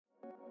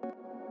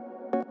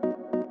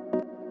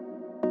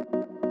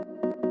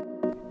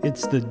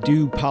It's the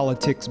Do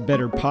Politics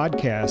Better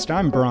podcast.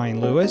 I'm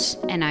Brian Lewis.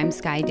 And I'm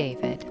Sky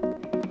David.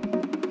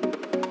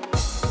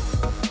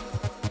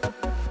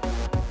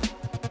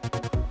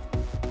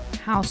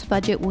 House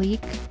Budget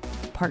Week,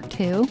 Part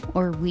 2,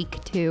 or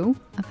Week 2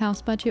 of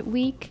House Budget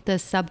Week. The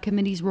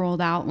subcommittees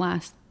rolled out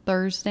last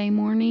Thursday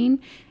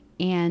morning,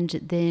 and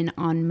then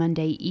on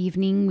Monday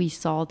evening, we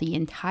saw the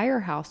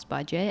entire House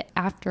budget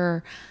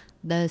after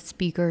the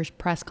Speaker's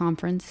press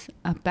conference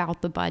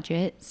about the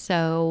budget.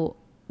 So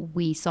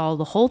we saw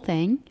the whole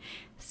thing,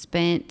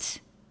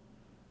 spent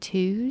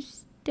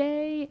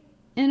Tuesday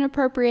in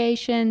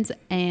appropriations,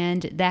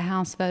 and the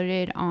House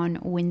voted on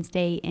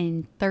Wednesday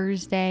and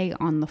Thursday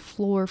on the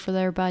floor for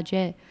their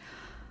budget.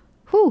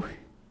 Whew,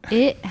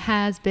 it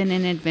has been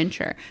an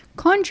adventure.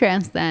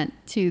 Contrast that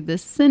to the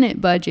Senate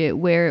budget,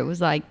 where it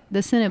was like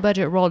the Senate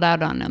budget rolled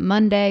out on a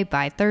Monday,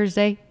 by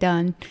Thursday,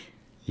 done.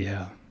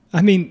 Yeah.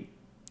 I mean,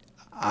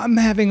 I'm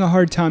having a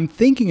hard time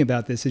thinking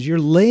about this as you're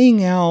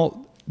laying out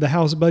the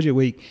House Budget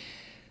Week.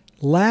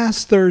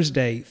 Last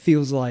Thursday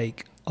feels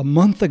like a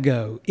month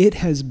ago. It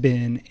has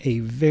been a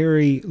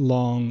very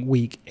long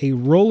week, a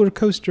roller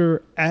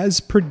coaster as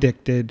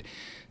predicted.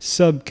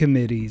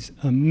 Subcommittees,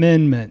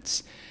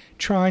 amendments,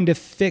 trying to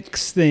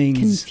fix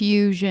things.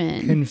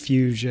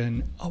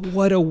 Confusion. Oh,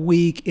 what a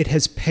week. It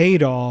has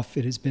paid off.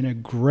 It has been a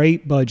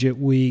great budget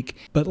week.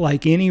 But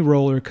like any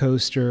roller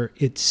coaster,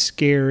 it's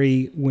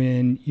scary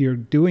when you're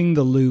doing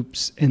the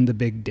loops and the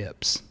big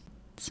dips.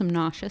 Some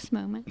nauseous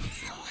moments.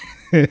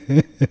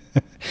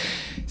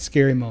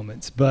 Scary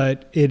moments.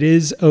 But it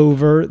is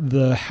over.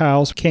 The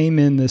House came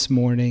in this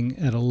morning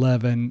at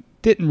 11.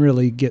 Didn't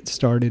really get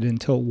started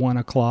until 1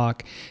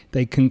 o'clock.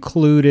 They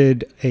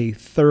concluded a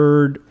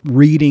third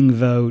reading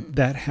vote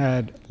that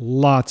had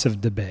lots of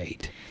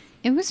debate.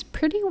 It was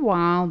pretty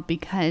wild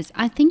because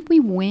I think we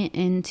went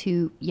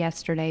into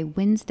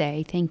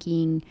Wednesday,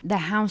 thinking the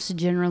House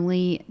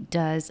generally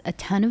does a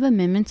ton of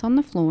amendments on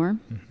the floor.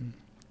 Mm-hmm.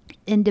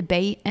 In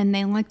debate, and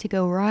they like to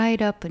go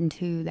right up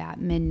into that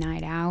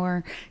midnight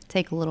hour,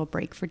 take a little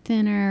break for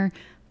dinner,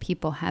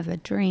 people have a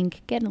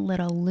drink, get a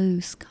little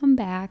loose, come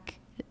back,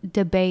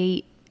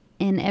 debate,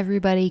 and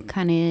everybody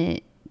kind of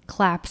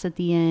claps at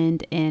the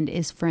end and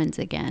is friends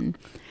again.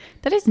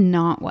 That is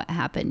not what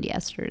happened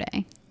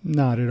yesterday.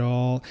 Not at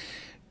all.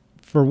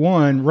 For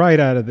one, right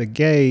out of the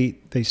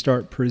gate, they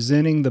start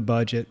presenting the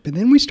budget, but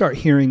then we start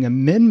hearing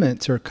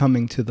amendments are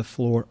coming to the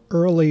floor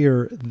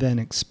earlier than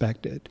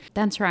expected.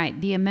 That's right.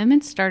 The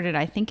amendments started,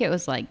 I think it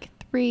was like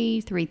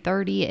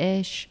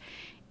 3:30-ish,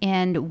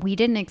 and we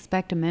didn't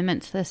expect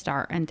amendments to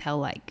start until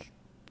like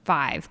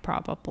 5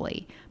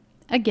 probably.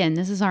 Again,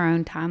 this is our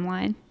own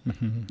timeline.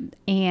 Mm-hmm.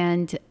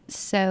 And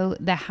so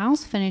the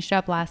House finished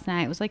up last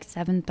night. It was like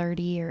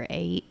 7:30 or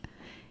 8.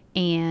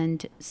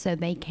 And so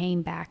they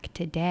came back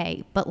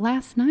today. But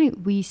last night,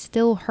 we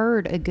still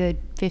heard a good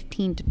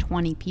 15 to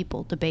 20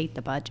 people debate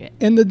the budget.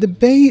 And the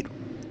debate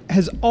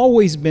has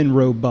always been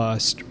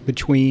robust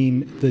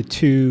between the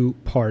two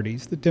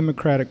parties, the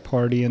Democratic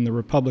Party and the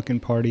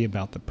Republican Party,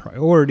 about the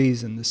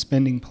priorities and the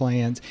spending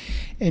plans.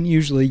 And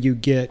usually you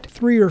get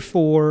 3 or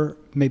 4,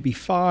 maybe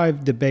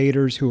 5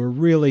 debaters who are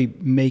really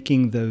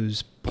making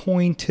those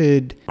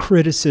pointed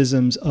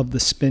criticisms of the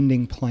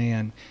spending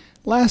plan.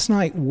 Last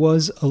night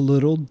was a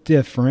little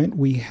different.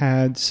 We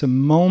had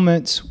some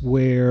moments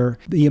where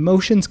the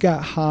emotions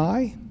got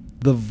high,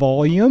 the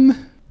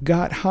volume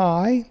got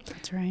high.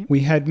 That's right. We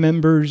had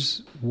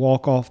members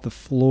walk off the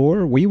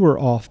floor. We were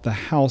off the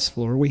House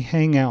floor. We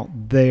hang out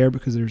there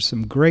because there's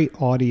some great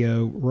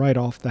audio right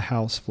off the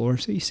House floor.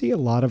 So you see a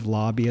lot of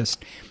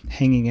lobbyists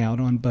hanging out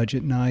on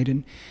budget night.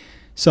 And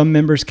some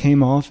members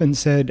came off and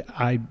said,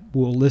 I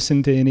will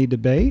listen to any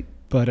debate,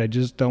 but I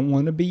just don't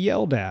want to be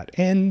yelled at.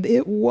 And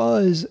it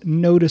was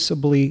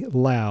noticeably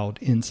loud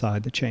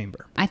inside the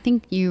chamber. I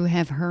think you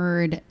have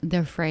heard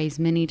the phrase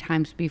many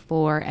times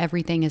before,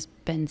 everything has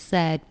been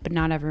said, but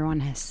not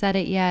everyone has said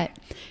it yet.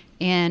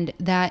 And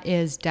that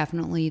is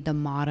definitely the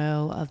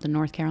motto of the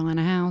North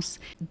Carolina House.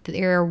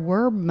 There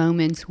were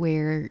moments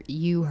where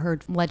you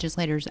heard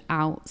legislators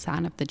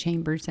outside of the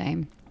chamber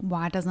saying,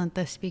 why doesn't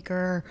the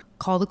speaker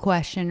call the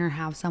question or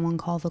have someone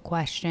call the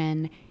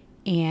question?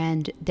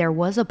 And there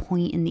was a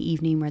point in the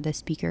evening where the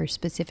speaker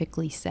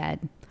specifically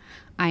said,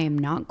 I am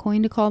not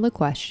going to call the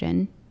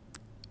question.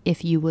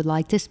 If you would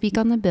like to speak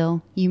on the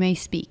bill, you may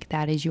speak.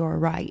 That is your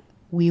right.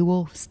 We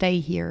will stay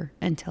here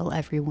until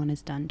everyone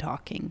is done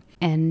talking.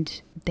 And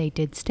they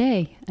did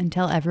stay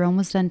until everyone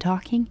was done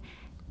talking.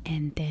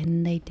 And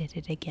then they did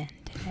it again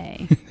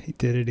today. They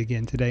did it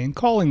again today. And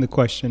calling the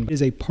question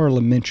is a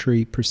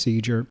parliamentary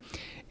procedure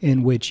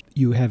in which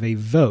you have a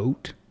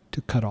vote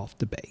to cut off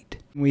debate.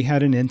 We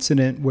had an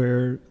incident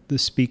where the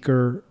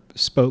speaker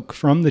spoke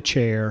from the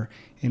chair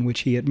in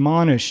which he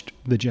admonished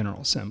the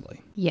General Assembly.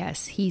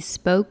 Yes, he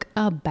spoke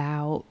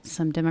about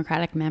some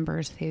Democratic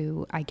members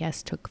who, I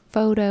guess, took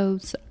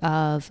photos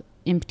of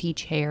empty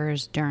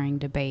chairs during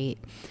debate,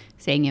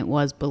 saying it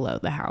was below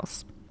the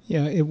House.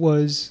 Yeah, it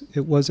was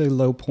a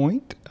low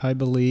point, I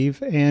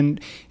believe. And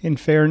in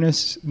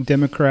fairness,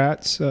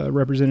 Democrats,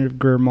 Representative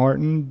Greer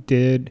Martin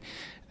did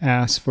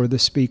asked for the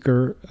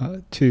Speaker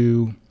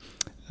to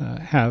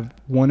have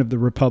one of the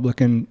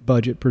Republican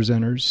budget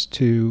presenters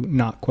to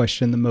not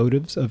question the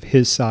motives of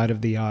his side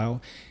of the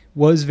aisle.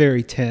 Was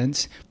very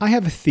tense. I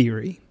have a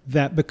theory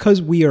that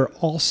because we are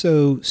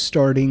also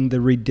starting the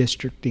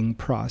redistricting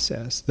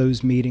process,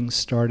 those meetings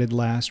started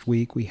last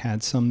week, we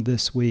had some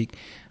this week,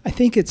 I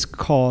think it's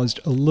caused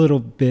a little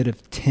bit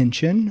of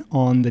tension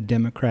on the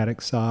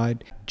Democratic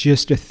side.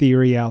 Just a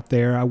theory out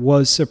there. I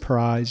was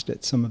surprised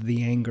at some of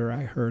the anger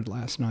I heard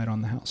last night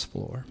on the House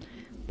floor.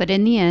 But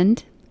in the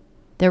end,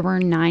 there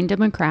were 9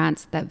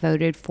 Democrats that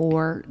voted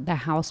for the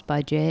House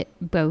budget,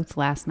 both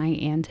last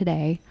night and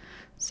today.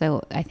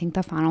 So I think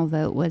the final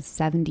vote was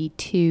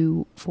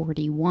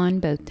 72-41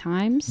 both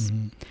times.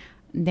 Mm-hmm.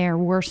 There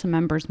were some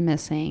members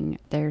missing.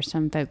 There's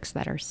some folks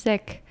that are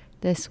sick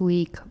this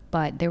week,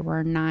 but there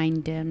were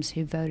 9 Dems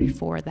who voted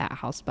for that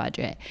House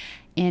budget.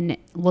 And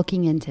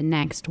looking into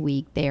next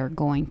week, they are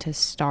going to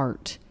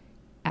start,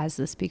 as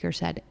the Speaker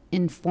said,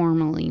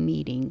 informally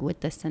meeting with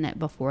the Senate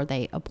before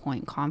they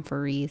appoint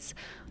conferees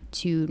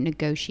to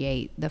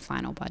negotiate the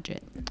final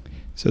budget.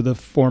 So the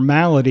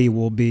formality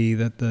will be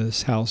that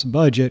this House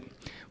budget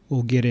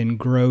will get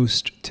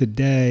engrossed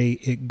today.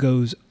 It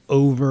goes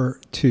over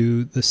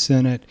to the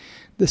Senate.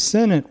 The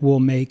Senate will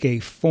make a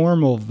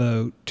formal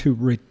vote to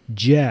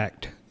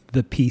reject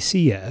the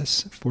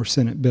PCS for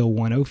Senate Bill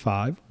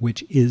 105,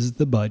 which is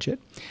the budget.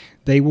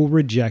 They will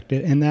reject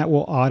it, and that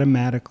will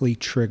automatically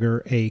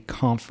trigger a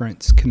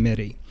conference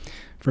committee.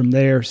 From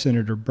there,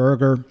 Senator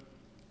Berger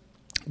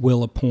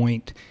will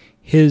appoint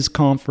his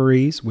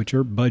conferees, which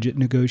are budget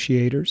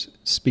negotiators.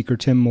 Speaker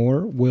Tim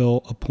Moore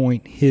will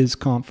appoint his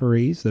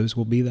conferees. Those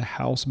will be the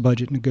House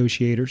budget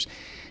negotiators.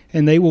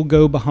 And they will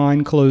go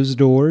behind closed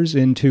doors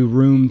into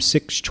room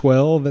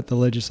 612 at the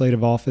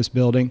Legislative Office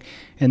Building,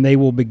 and they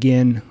will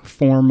begin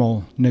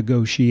formal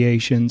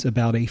negotiations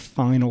about a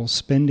final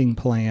spending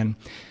plan.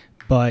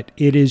 But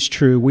it is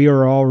true, we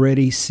are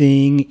already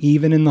seeing,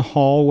 even in the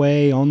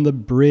hallway, on the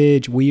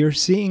bridge, we are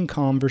seeing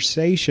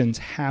conversations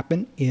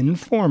happen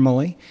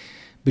informally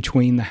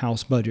between the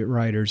House budget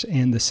writers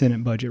and the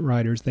Senate budget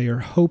writers. They are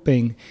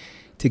hoping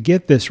to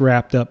get this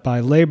wrapped up by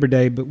Labor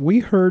Day, but we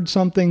heard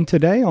something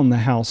today on the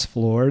House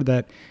floor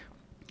that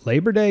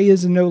Labor Day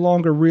is no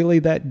longer really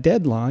that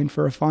deadline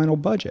for a final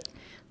budget.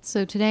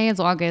 So today is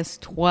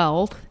August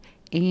 12th,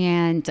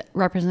 and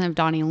Representative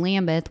Donnie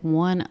Lambeth,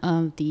 one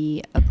of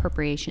the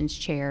appropriations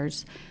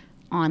chairs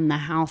on the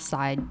House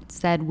side,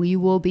 said we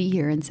will be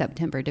here in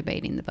September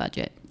debating the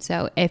budget.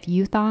 So if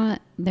you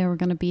thought they were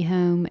going to be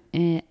home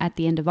at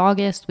the end of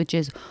August, which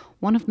is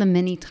one of the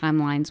many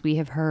timelines we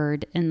have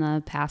heard in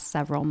the past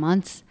several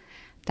months,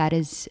 that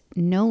is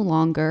no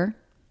longer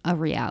a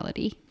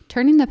reality.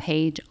 Turning the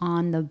page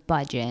on the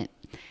budget,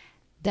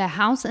 the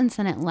House and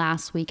Senate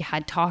last week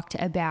had talked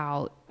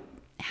about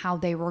how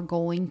they were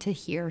going to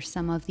hear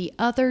some of the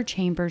other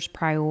chambers'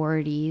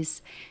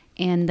 priorities,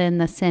 and then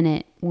the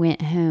Senate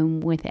went home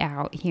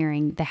without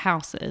hearing the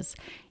House's.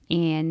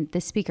 And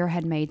the Speaker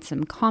had made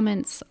some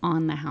comments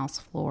on the House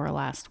floor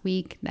last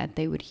week that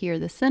they would hear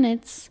the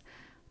Senate's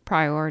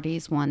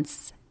priorities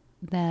once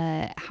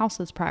the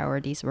House's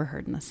priorities were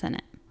heard in the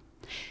Senate.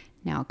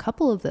 Now, a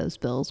couple of those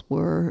bills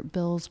were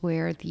bills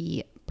where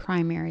the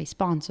primary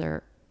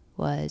sponsor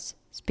was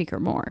Speaker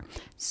Moore.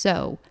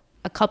 So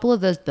a couple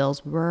of those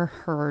bills were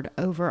heard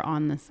over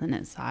on the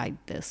Senate side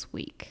this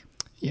week.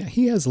 Yeah,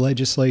 he has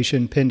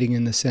legislation pending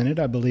in the Senate.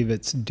 I believe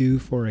it's due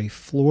for a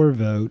floor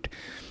vote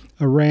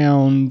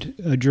around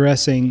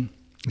addressing,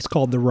 it's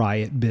called the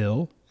riot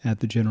bill at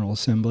the General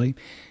Assembly,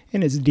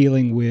 and it's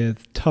dealing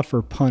with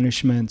tougher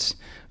punishments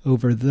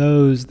over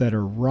those that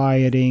are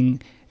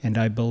rioting and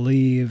I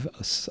believe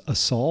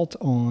assault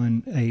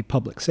on a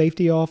public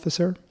safety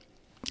officer.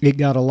 It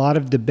got a lot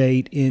of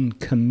debate in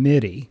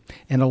committee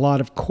and a lot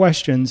of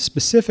questions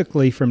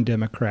specifically from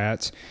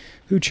Democrats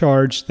who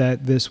charged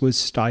that this was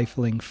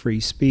stifling free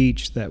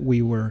speech, that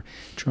we were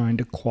trying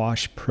to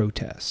quash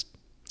protest.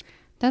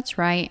 That's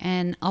right.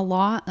 And a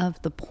lot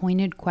of the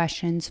pointed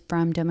questions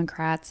from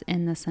Democrats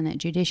in the Senate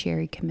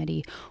Judiciary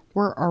Committee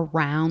were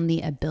around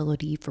the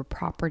ability for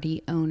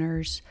property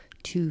owners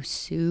to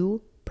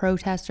sue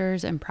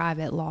protesters in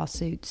private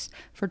lawsuits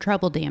for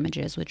treble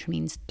damages, which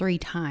means 3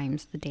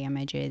 times the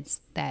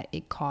damages that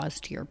it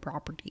caused to your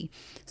property.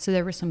 So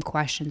there were some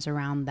questions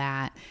around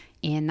that,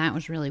 and that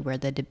was really where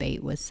the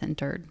debate was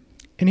centered.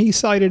 And he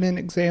cited an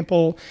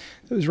example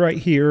that was right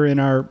here in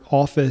our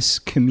office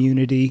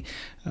community.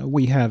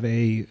 We have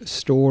a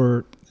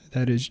store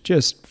that is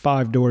just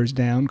 5 doors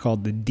down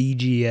called the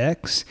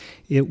DGX.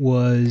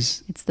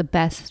 It's the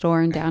best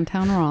store in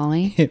downtown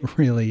Raleigh. It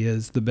really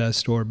is the best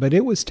store, but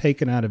it was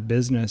taken out of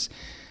business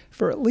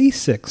for at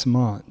least 6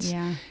 months.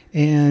 Yeah.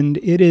 And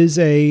it is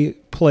a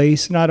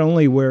place not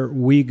only where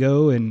we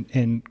go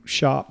and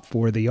shop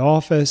for the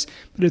office,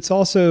 but it's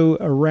also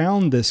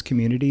around this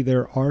community.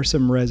 There are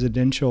some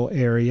residential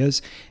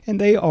areas,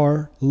 and they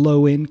are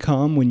low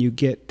income when you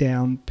get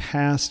down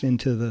past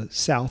into the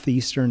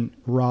southeastern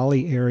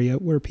Raleigh area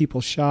where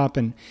people shop.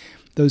 And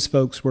those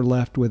folks were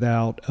left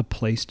without a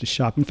place to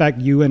shop. In fact,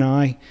 you and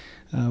I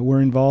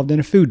were involved in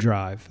a food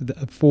drive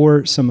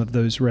for some of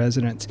those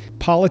residents.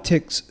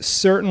 Politics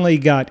certainly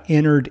got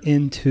entered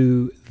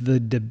into the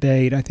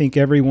debate. I think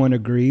everyone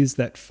agrees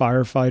that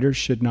firefighters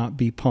should not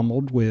be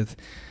pummeled with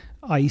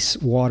ice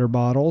water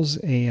bottles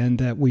and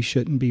that we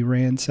shouldn't be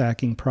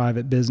ransacking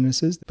private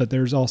businesses. But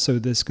there's also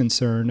this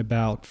concern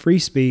about free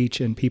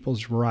speech and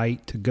people's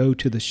right to go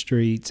to the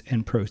streets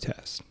and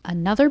protest.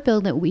 Another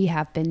bill that we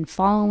have been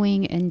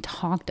following and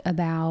talked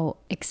about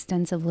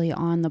extensively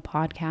on the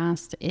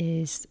podcast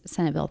is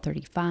Senate Bill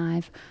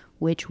 35,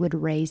 which would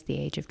raise the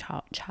age of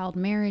child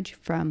marriage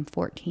from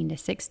 14 to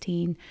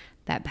 16.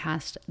 That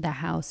passed the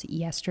House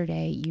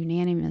yesterday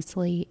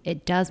unanimously.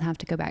 It does have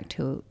to go back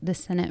to the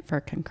Senate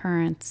for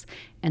concurrence,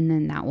 and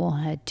then that will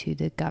head to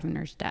the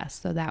governor's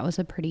desk. So that was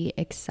a pretty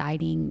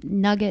exciting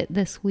nugget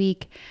this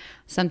week,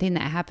 something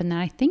that happened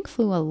that I think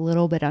flew a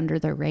little bit under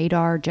the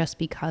radar just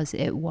because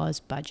it was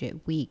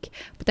budget week.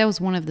 But that was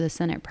one of the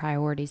Senate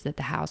priorities that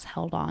the House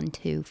held on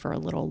to for a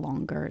little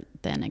longer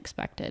than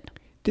expected.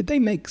 Did they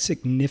make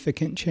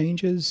significant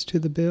changes to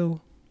the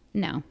bill?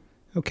 No.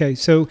 Okay,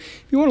 so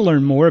if you want to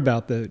learn more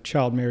about the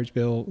child marriage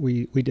bill,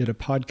 we did a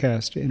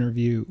podcast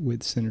interview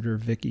with Senator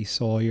Vicky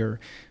Sawyer,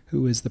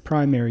 who is the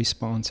primary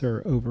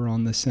sponsor over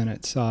on the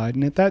Senate side.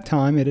 And at that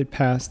time, it had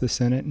passed the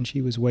Senate, and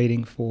she was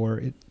waiting for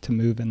it to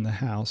move in the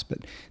House. But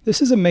this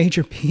is a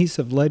major piece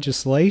of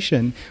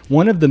legislation,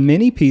 one of the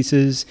many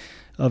pieces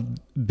of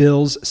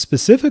bills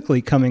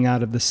specifically coming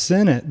out of the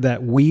Senate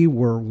that we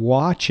were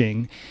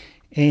watching.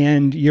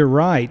 And you're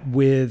right,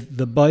 with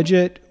the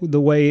budget, the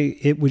way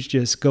it was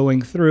just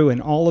going through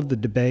and all of the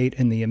debate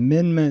and the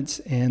amendments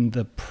and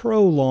the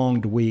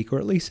prolonged week, or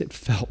at least it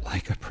felt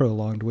like a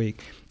prolonged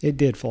week, it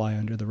did fly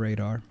under the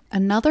radar.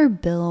 Another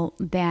bill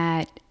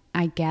that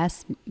I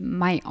guess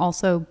might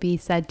also be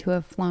said to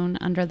have flown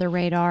under the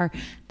radar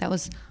that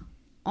was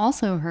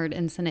also heard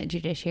in Senate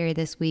Judiciary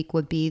this week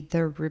would be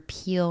the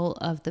repeal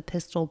of the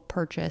pistol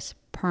purchase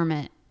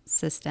permit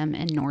system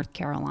in North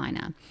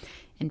Carolina.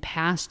 In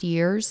past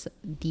years,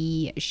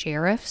 the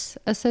Sheriff's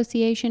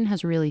Association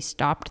has really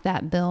stopped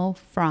that bill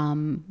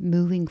from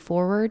moving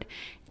forward.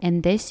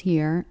 And this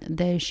year,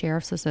 the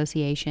Sheriff's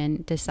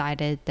Association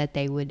decided that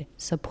they would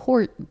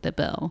support the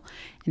bill.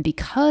 And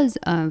because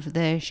of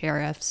the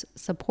sheriffs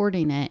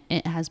supporting it,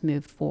 it has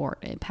moved forward.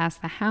 It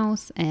passed the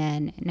House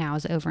and now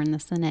is over in the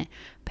Senate,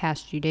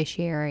 past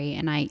Judiciary.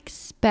 And I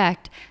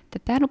expect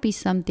that that'll be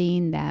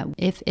something that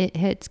if it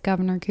hits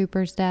Governor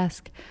Cooper's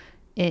desk,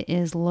 it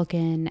is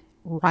looking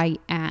right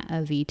at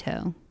a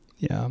veto.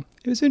 Yeah,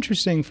 it was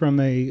interesting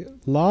from a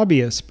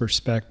lobbyist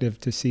perspective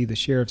to see the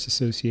Sheriff's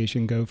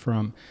Association go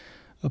from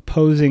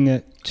opposing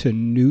it to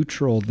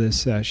neutral this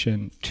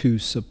session to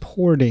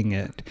supporting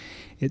it.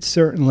 It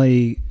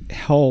certainly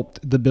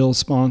helped the bill's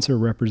sponsor,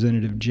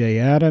 Representative Jay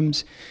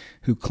Adams,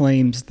 who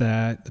claims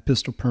that the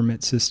pistol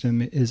permit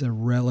system is a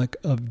relic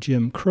of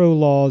Jim Crow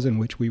laws in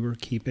which we were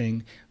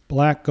keeping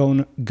black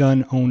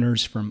gun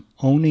owners from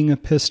owning a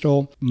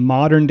pistol.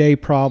 Modern day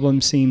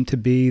problems seem to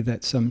be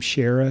that some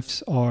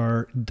sheriffs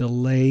are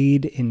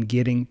delayed in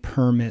getting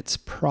permits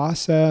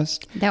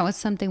processed. That was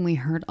something we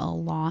heard a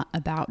lot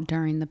about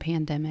during the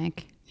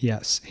pandemic.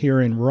 Yes,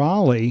 here in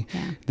Raleigh,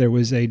 there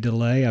was a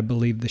delay. I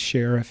believe the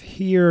sheriff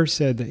here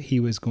said that he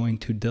was going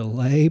to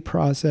delay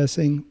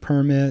processing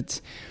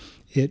permits.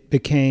 It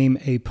became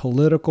a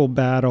political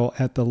battle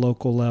at the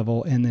local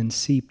level and then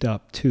seeped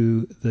up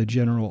to the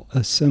General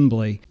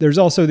Assembly. There's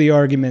also the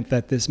argument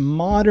that this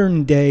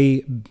modern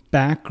day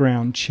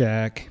background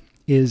check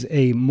is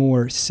a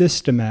more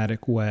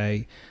systematic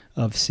way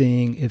of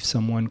seeing if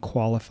someone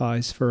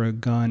qualifies for a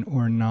gun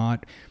or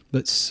not.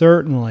 But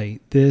certainly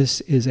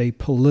this is a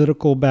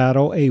political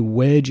battle, a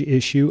wedge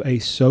issue, a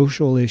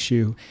social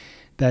issue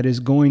that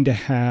is going to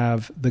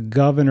have the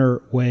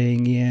governor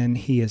weighing in.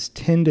 He has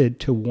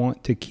tended to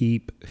want to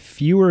keep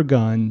fewer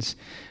guns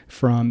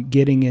from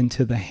getting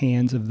into the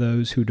hands of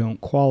those who don't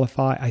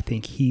qualify. I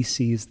think he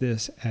sees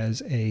this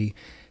as a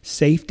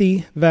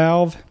safety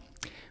valve.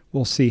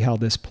 We'll see how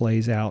this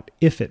plays out,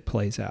 if it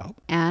plays out.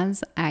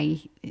 As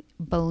I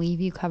believe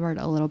you covered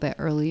a little bit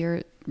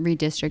earlier,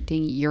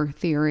 redistricting, your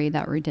theory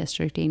that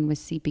redistricting was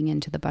seeping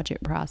into the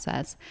budget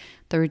process.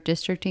 The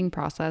redistricting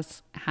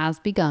process has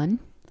begun.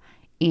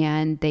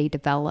 And they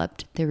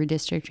developed the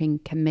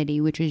redistricting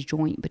committee, which is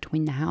joint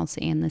between the House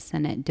and the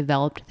Senate,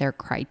 developed their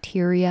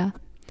criteria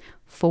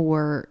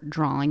for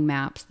drawing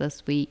maps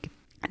this week.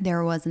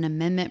 There was an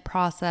amendment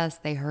process.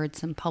 They heard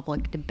some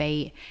public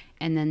debate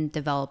and then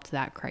developed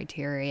that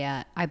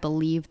criteria. I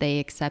believe they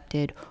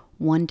accepted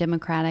one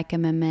Democratic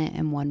amendment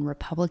and one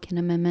Republican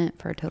amendment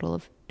for a total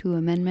of 2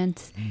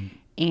 amendments.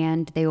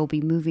 And they will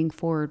be moving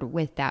forward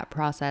with that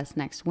process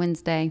next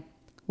Wednesday.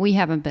 We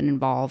haven't been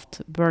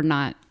involved. We're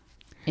not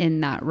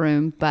in that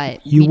room, but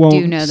we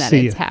do know that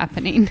it's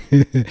happening.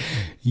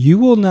 You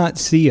will not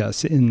see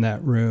us in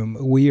that room.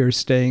 We are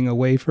staying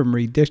away from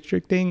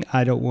redistricting.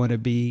 I don't want to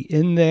be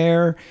in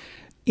there.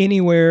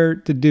 anywhere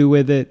to do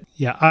with it.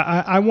 Yeah,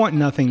 I want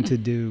nothing to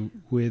do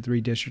with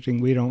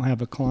redistricting. We don't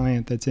have a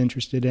client that's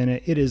interested in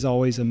it. It is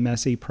always a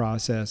messy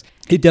process.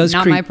 It does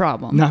Not my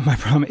problem. Not my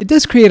problem. It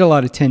does create a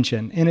lot of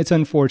tension, and it's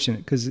unfortunate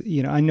because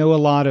I know a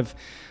lot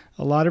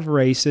of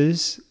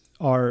races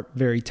are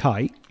very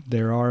tight.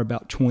 There are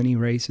about 20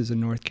 races in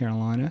North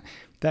Carolina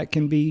that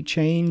can be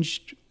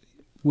changed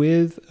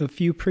with a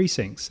few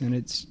precincts, and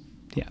it's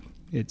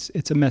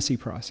a messy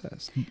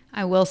process.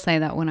 I will say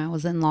that when I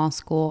was in law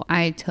school,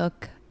 I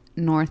took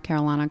North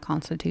Carolina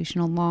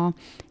constitutional law,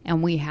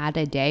 and we had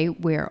a day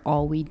where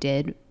all we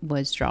did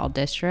was draw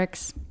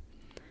districts.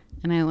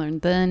 And I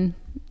learned then,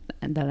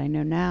 and that I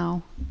know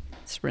now,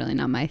 it's really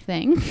not my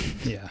thing.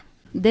 Yeah.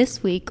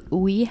 This week,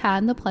 we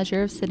had the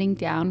pleasure of sitting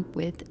down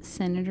with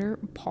Senator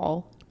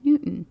Paul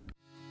Newton.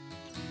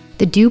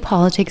 The Do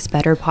Politics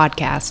Better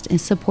podcast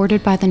is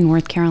supported by the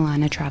North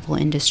Carolina Travel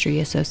Industry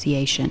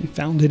Association.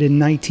 Founded in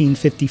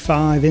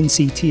 1955,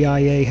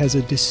 NCTIA has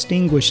a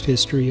distinguished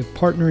history of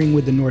partnering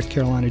with the North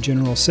Carolina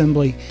General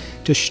Assembly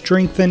to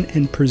strengthen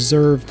and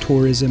preserve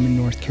tourism in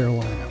North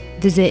Carolina.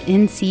 Visit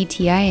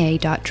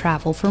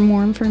nctia.travel for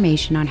more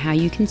information on how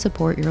you can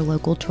support your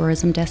local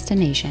tourism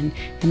destination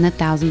and the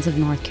thousands of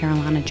North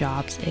Carolina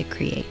jobs it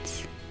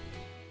creates.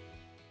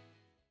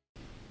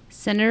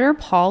 Senator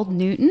Paul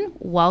Newton,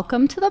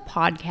 welcome to the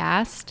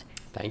podcast.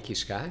 Thank you,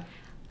 Sky.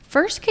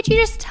 First, could you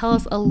just tell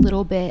us a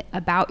little bit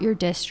about your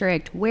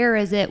district? Where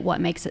is it? What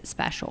makes it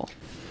special?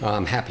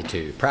 I'm happy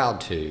to,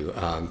 proud to.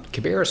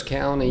 Cabarrus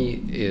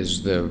County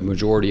is the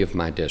majority of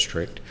my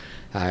district.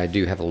 I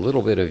do have a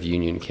little bit of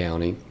Union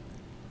County,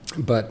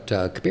 but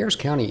Cabarrus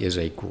County is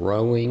a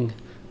growing,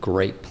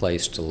 great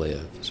place to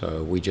live.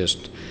 So we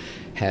just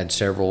had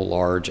several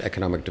large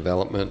economic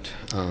development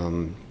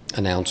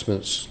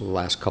announcements the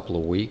last couple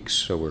of weeks.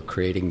 So we're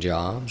creating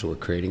jobs, we're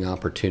creating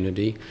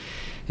opportunity.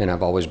 And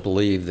I've always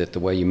believed that the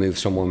way you move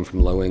someone from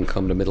low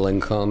income to middle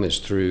income is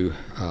through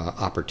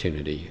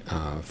opportunity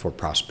for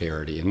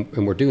prosperity.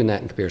 And we're doing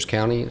that in Cabarrus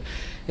County.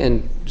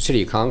 And the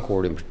city of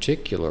Concord in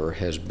particular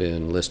has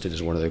been listed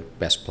as one of the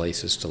best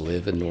places to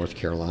live in North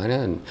Carolina.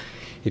 And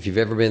if you've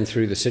ever been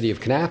through the city of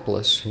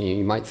Kannapolis,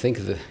 you might think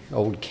of the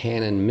old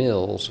Cannon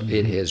Mills. Mm-hmm.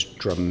 It has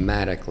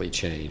dramatically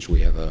changed. We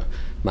have a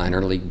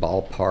minor league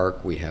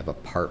ballpark, we have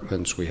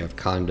apartments, we have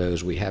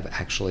condos, we have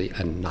actually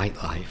a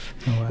nightlife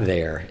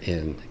there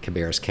in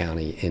Cabarrus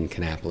County in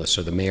Kannapolis.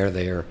 So the mayor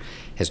there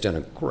has done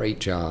a great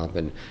job,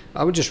 and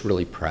I was just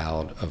really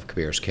proud of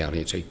Cabarrus County.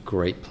 It's a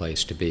great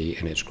place to be,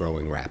 and it's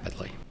growing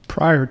rapidly.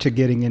 Prior to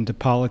getting into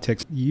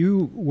politics,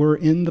 you were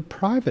in the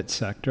private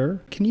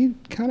sector. Can you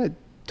kind of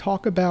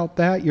talk about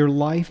that, your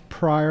life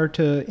prior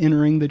to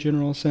entering the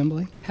General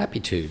Assembly? Happy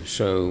to.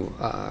 So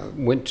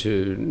went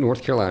to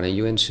North Carolina,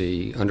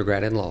 UNC,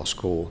 undergrad and law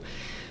school.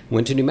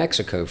 Went to New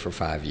Mexico for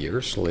 5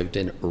 years, lived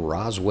in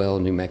Roswell,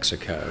 New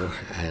Mexico,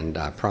 and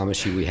I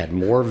promise you we had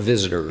more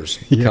visitors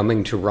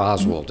coming to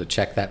Roswell to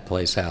check that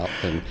place out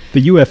than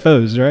the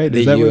UFOs, right?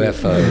 The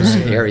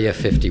UFOs, Area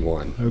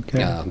 51.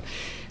 Okay.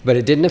 But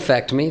it didn't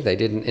affect me. They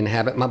didn't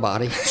inhabit my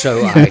body.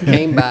 So I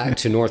came back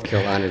to North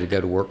Carolina to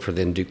go to work for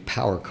then Duke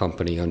Power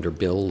Company under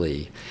Bill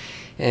Lee.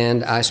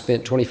 And I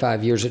spent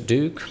 25 years at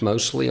Duke,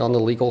 mostly on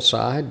the legal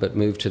side, but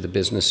moved to the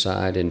business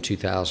side in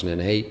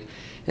 2008,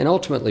 and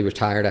ultimately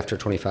retired after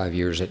 25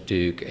 years at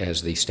Duke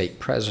as the state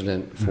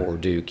president for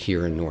Duke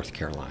here in North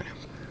Carolina.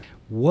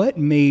 What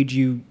made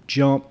you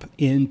jump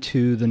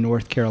into the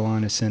North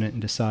Carolina Senate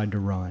and decide to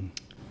run?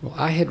 Well,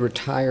 I had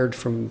retired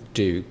from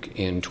Duke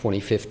in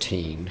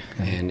 2015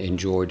 and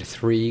enjoyed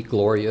 3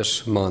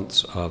 glorious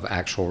months of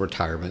actual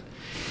retirement.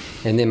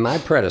 And then my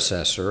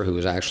predecessor, who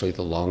was actually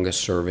the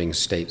longest serving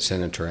state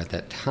senator at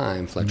that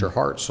time, Fletcher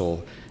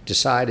Hartzell,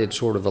 decided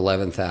sort of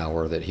 11th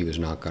hour that he was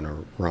not going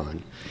to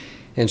run.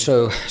 And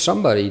so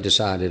somebody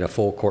decided a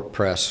full court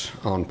press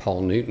on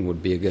Paul Newton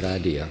would be a good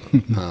idea.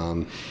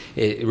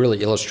 It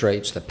really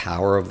illustrates the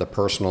power of the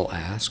personal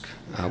ask.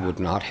 I would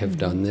not have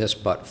done this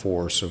but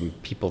for some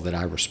people that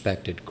I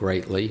respected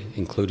greatly,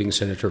 including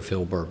Senator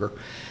Phil Berger,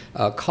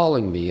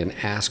 calling me and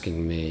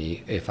asking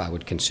me if I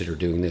would consider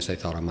doing this. They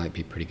thought I might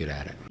be pretty good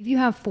at it. You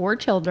have 4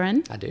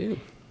 children. I do.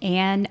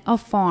 And a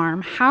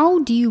farm. How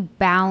do you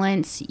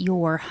balance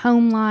your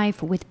home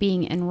life with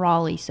being in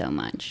Raleigh so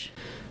much?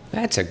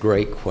 That's a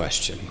great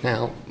question.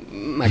 Now,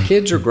 my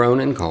kids are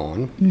grown and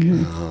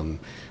gone,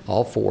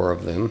 all 4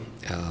 of them.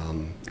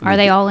 Are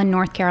they all in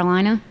North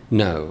Carolina?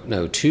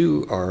 No.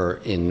 2 are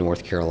in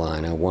North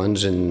Carolina.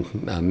 One's in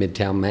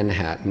Midtown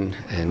Manhattan,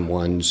 and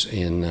one's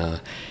in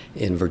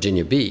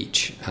Virginia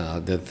Beach.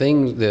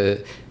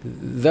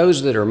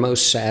 Those that are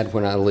most sad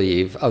when I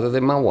leave, other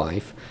than my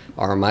wife,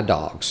 are my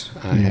dogs.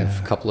 I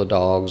have a couple of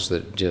dogs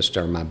that just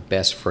are my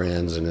best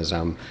friends, and as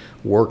I'm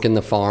working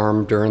the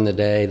farm during the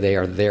day, they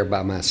are there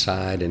by my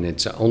side, and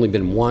it's only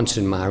been once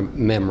in my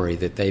memory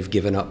that they've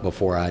given up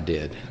before I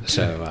did.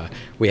 So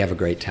we have a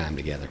great time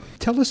together.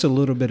 Tell us a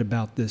little bit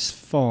about this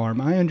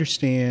farm. I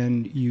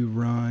understand you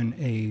run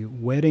a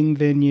wedding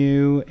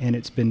venue, and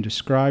it's been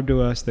described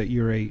to us that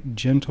you're a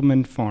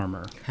gentleman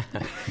farmer.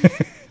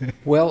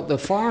 Well, the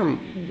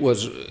farm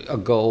was a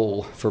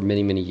goal for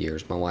many, many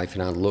years. My wife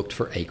and I looked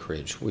for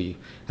acreage.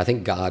 I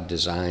think God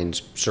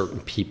designs certain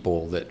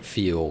people that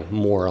feel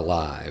more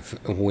alive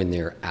when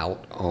they're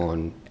out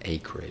on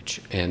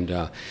acreage. And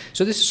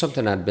so this is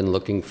something I'd been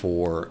looking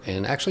for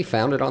and actually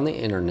found it on the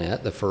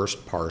internet, the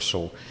first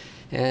parcel,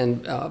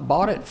 and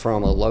bought it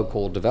from a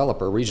local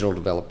developer, regional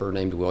developer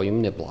named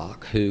William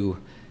Niblock, who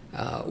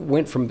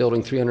went from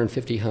building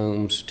 350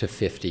 homes to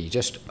 50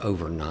 just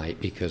overnight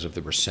because of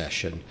the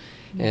recession.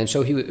 And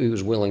so he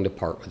was willing to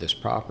part with this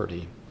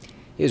property.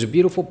 It is a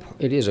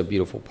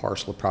beautiful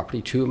parcel of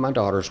property. Two of my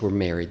daughters were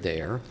married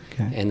there.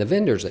 Okay. And the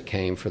vendors that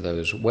came for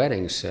those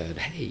weddings said,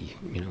 hey,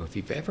 if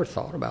you've ever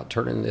thought about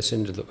turning this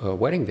into a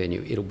wedding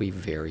venue, it'll be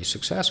very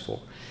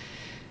successful.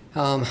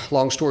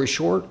 Long story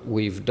short,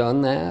 we've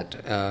done that.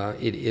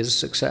 It is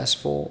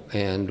successful,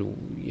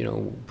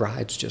 and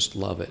brides just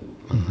love it.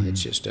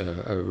 It's just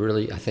a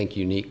really, I think,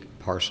 unique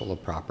parcel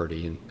of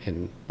property,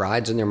 and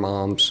brides and their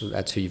moms,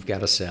 that's who you've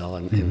got to sell,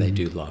 and they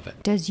do love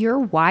it. Does your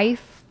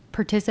wife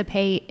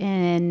participate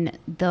in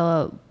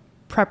the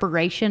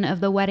preparation of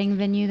the wedding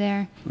venue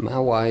there? My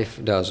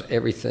wife does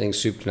everything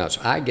soup to nuts.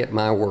 I get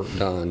my work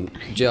done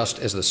just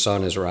as the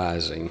sun is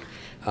rising.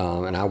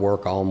 And I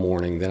work all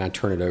morning. Then I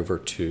turn it over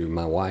to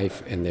my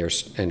wife and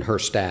her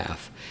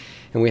staff.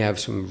 And we have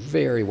some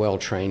very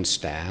well-trained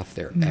staff.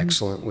 They're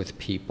excellent with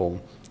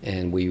people.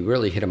 And we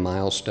really hit a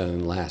milestone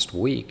last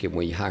week, and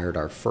we hired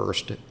our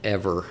first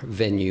ever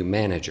venue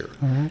manager.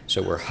 Right.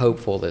 So we're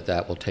hopeful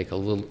that will take a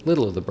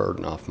little of the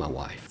burden off my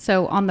wife.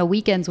 So on the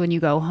weekends when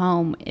you go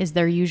home, is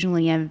there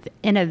usually an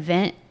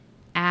event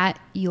at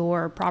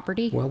your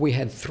property? Well, we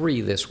had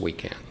 3 this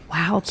weekend.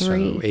 Wow,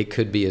 3. So it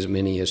could be as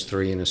many as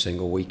 3 in a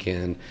single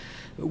weekend.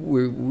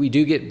 We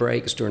do get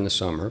breaks during the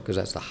summer because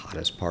that's the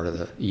hottest part of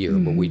the year,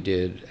 but we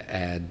did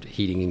add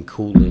heating and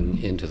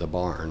cooling into the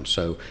barn.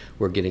 So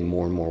we're getting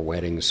more and more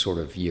weddings sort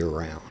of year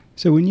round.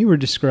 So when you were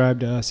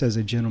described to us as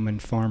a gentleman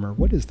farmer,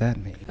 what does that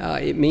mean?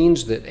 It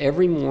means that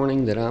every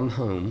morning that I'm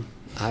home,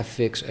 I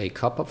fix a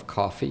cup of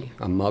coffee,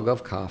 a mug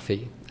of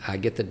coffee. I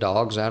get the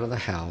dogs out of the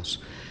house.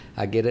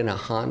 I get in a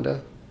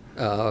Honda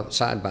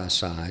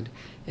side-by-side,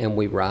 and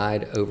we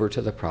ride over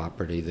to the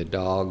property. The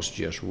dogs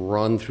just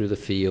run through the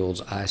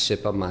fields. I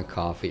sip up my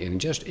coffee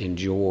and just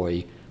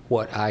enjoy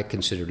what I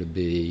consider to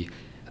be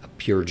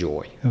pure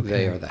joy. Okay.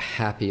 They are the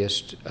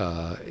happiest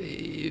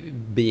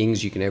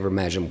beings you can ever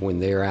imagine when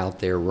they're out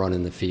there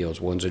running the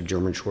fields. One's a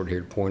German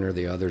short-haired pointer,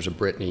 the other's a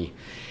Brittany.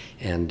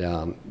 And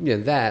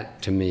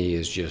that, to me,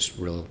 is just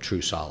real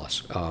true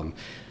solace.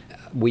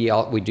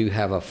 We do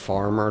have a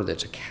farmer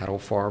that's a cattle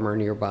farmer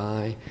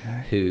nearby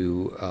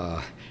who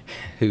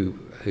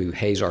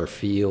hays our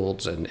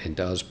fields and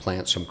does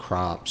plant some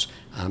crops.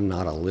 I'm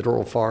not a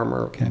literal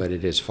farmer, but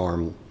it is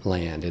farm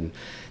land. And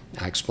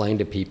I explain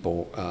to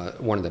people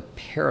one of the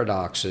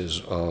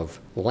paradoxes of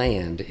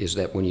land is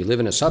that when you live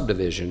in a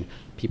subdivision,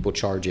 people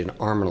charge you an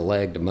arm and a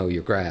leg to mow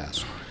your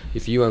grass.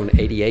 If you own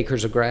 80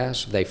 acres of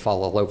grass, they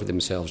fall all over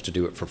themselves to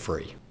do it for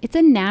free. It's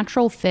a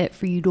natural fit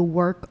for you to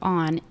work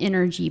on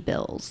energy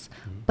bills,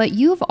 but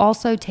you've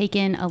also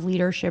taken a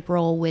leadership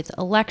role with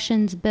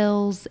elections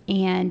bills,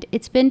 and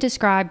it's been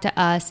described to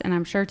us, and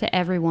I'm sure to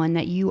everyone,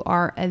 that you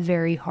are a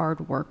very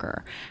hard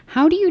worker.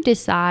 How do you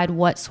decide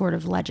what sort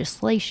of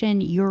legislation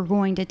you're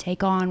going to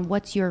take on?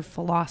 What's your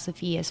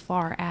philosophy as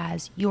far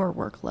as your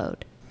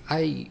workload?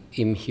 I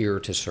am here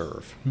to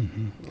serve.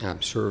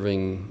 I'm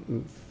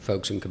serving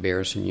folks in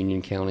Cabarrus and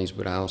Union counties,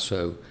 but I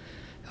also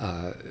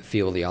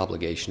feel the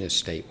obligation is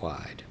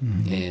statewide.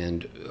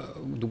 And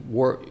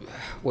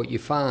what you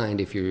find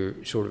if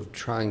you're sort of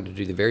trying to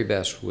do the very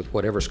best with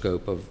whatever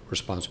scope of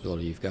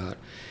responsibility you've got,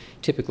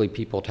 typically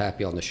people tap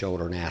you on the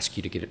shoulder and ask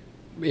you to get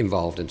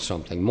involved in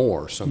something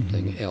more,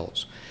 something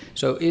else.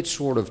 So it's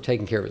sort of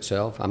taking care of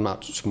itself. I'm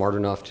not smart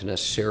enough to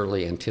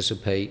necessarily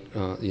anticipate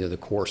the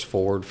course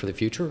forward for the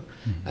future.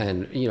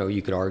 And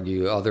you could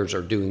argue others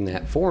are doing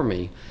that for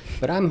me,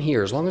 but I'm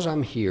here. As long as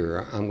I'm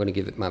here, I'm going to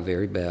give it my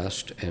very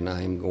best, and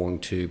I'm going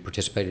to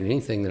participate in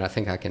anything that I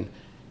think I can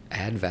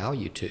add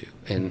value to.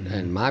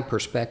 And my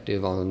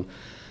perspective on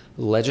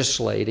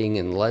legislating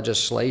and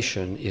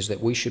legislation is that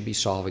we should be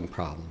solving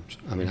problems.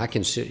 I mean, I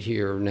can sit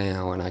here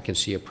now and I can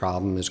see a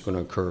problem that's going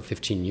to occur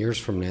 15 years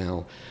from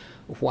now.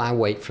 Why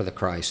wait for the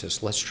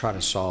crisis? Let's try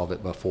to solve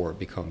it before it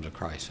becomes a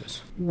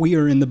crisis. We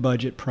are in the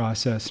budget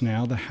process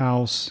now. The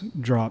House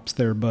drops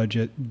their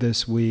budget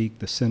this week.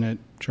 The Senate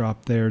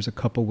dropped theirs a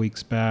couple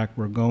weeks back.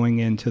 We're going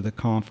into the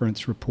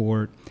conference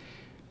report.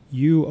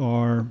 You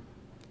are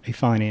a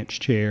finance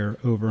chair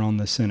over on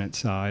the Senate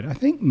side. I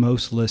think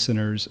most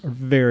listeners are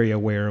very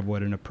aware of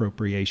what an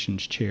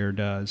appropriations chair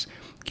does.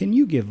 Can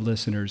you give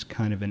listeners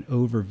kind of an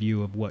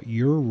overview of what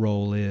your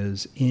role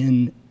is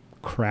in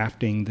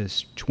crafting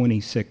this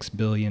 $26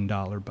 billion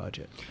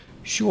budget?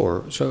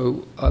 Sure.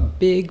 So a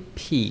big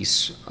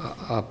piece,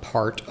 a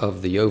part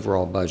of the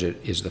overall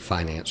budget is the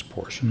finance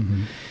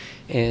portion.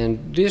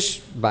 And this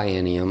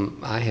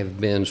biennium, I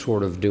have been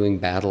sort of doing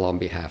battle on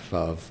behalf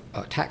of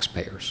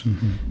taxpayers.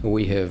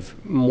 We have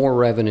more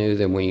revenue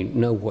than we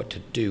know what to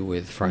do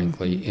with,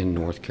 frankly, in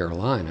North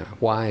Carolina.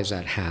 Why has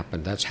that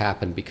happened? That's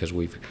happened because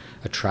we've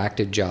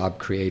attracted job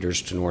creators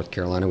to North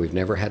Carolina. We've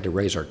never had to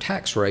raise our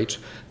tax rates,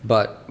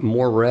 but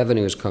more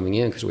revenue is coming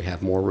in because we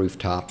have more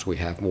rooftops, we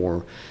have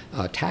more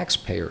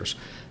taxpayers.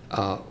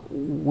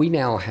 We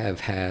now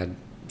have had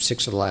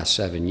 6 of the last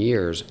 7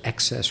 years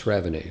excess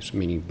revenues,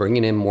 meaning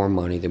bringing in more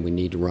money than we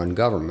need to run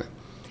government.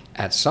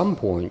 At some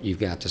point,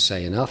 you've got to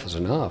say enough is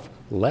enough.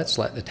 Let's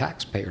let the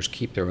taxpayers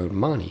keep their own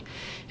money.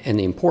 And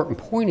the important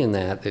point in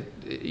that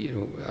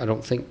I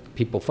don't think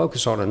people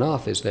focus on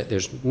enough is that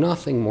there's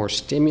nothing more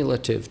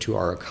stimulative to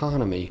our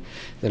economy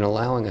than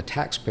allowing a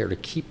taxpayer to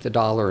keep the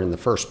dollar in the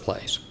first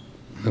place.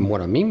 And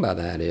what I mean by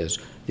that is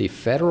the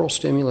federal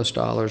stimulus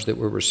dollars that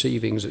we're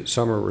receiving, that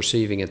some are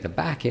receiving at the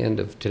back end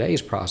of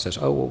today's process.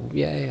 Oh, well,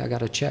 yay, I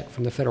got a check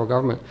from the federal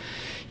government.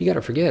 You got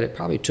to forget, it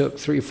probably took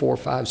 $3, $4,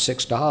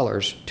 $5,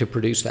 $6 to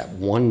produce that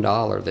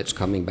 $1 that's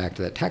coming back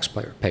to that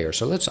taxpayer.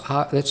 So let's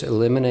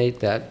eliminate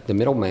the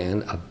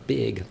middleman, a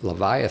big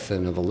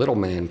leviathan of a little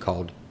man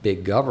called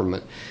big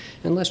government,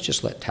 and let's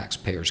just let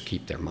taxpayers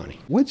keep their money.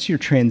 What's your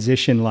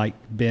transition like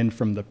been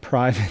from the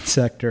private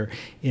sector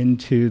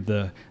into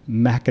the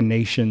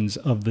machinations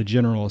of the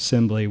General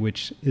Assembly,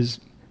 which is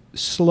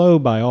slow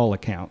by all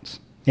accounts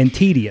and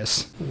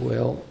tedious?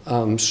 Well,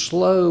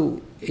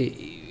 slow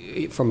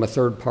from a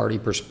third-party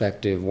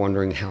perspective,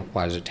 wondering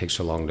why does it take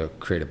so long to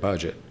create a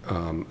budget?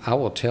 I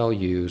will tell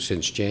you,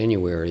 since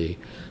January,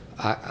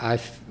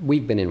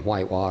 we've been in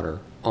whitewater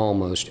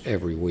almost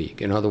every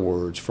week. In other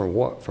words,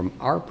 from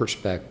our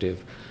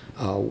perspective,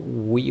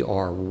 we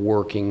are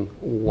working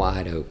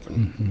wide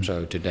open.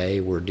 So today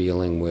we're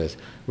dealing with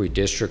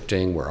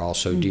redistricting. We're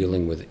also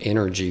dealing with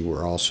energy.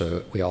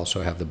 We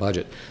also have the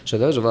budget. So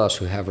those of us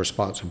who have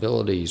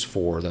responsibilities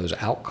for those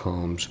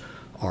outcomes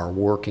are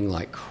working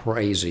like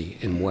crazy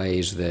in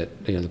ways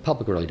that the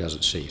public really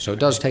doesn't see. So it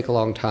does take a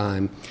long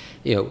time.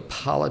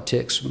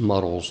 Politics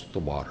muddles the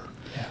water.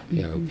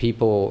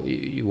 People,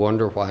 you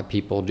wonder why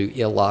people do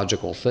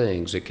illogical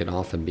things. It can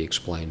often be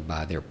explained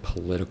by their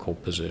political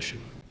position.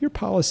 Your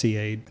policy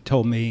aide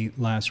told me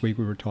last week,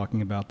 we were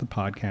talking about the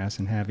podcast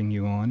and having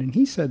you on, and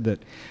he said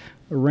that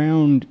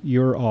around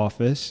your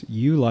office,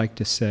 you like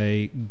to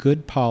say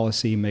good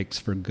policy makes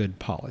for good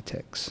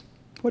politics.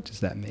 What does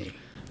that mean?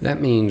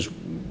 That means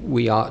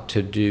we ought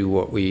to do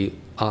what we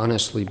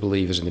honestly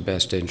believe is in the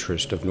best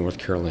interest of North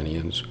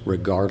Carolinians,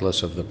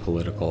 regardless of the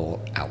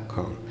political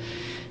outcome.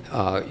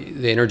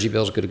 The energy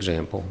bill is a good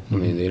example. I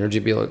mean, the energy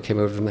bill that came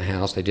over from the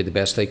House, they did the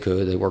best they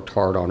could. They worked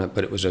hard on it,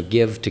 but it was a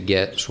give to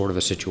get sort of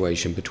a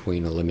situation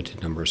between a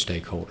limited number of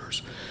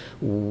stakeholders.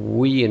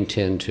 We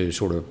intend to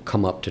sort of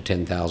come up to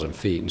 10,000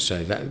 feet and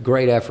say,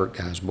 great effort,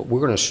 guys, but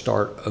we're going to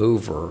start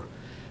over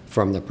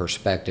from the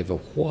perspective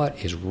of what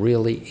is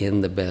really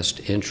in the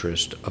best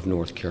interest of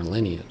North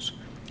Carolinians.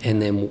 And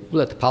then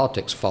let the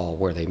politics fall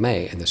where they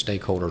may, and the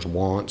stakeholders'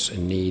 wants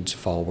and needs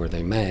fall where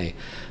they may.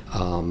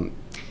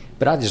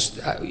 But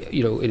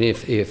and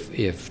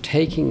if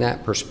taking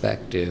that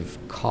perspective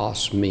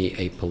costs me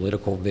a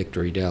political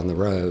victory down the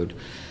road,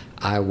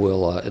 I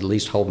will at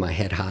least hold my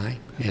head high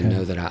and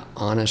know that I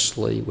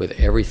honestly, with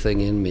everything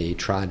in me,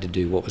 tried to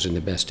do what was in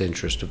the best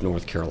interest of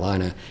North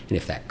Carolina. And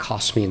if that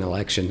costs me an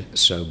election,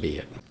 so be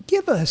it.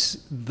 Give us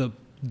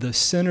the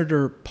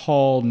Senator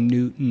Paul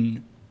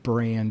Newton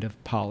brand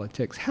of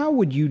politics. How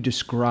would you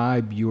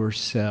describe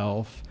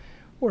yourself,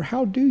 or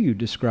how do you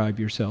describe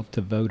yourself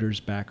to voters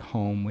back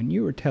home when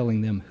you are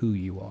telling them who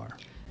you are?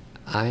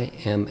 I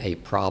am a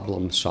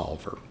problem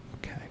solver.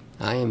 Okay.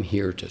 I am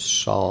here to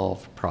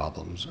solve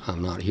problems.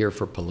 I'm not here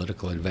for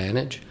political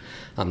advantage.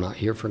 I'm not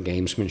here for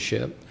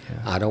gamesmanship.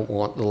 Yeah. I don't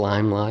want the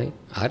limelight.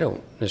 I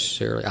don't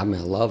necessarily, I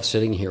love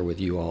sitting here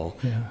with you all.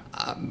 Yeah.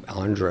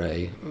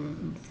 Andre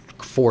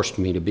forced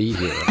me to be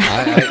here.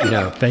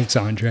 Thanks,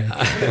 Andre.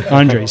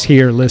 Andre's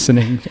here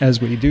listening as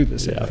we do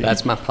this. Yeah,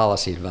 that's my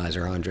policy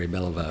advisor, Andre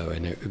Beliveau,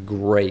 and a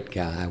great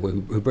guy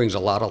who brings a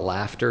lot of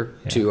laughter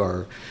to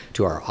our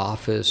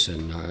office,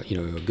 and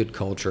a good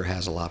culture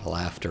has a lot of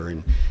laughter,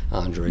 and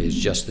Andre is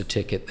just the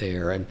ticket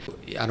there. And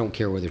I don't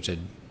care whether it's a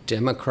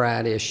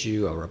Democrat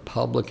issue, a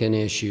Republican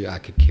issue. I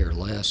could care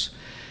less.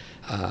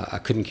 I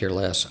couldn't care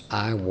less.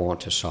 I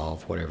want to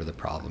solve whatever the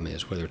problem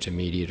is, whether it's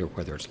immediate or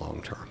whether it's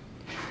long term.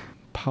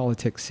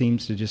 Politics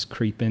seems to just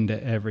creep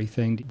into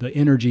everything. The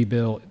energy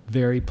bill,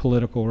 very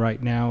political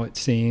right now, it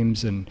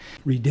seems, and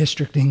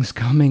redistricting's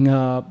coming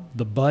up.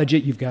 The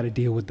budget, you've got to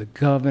deal with the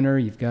governor,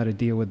 you've got to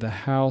deal with the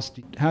House.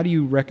 How do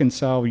you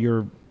reconcile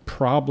your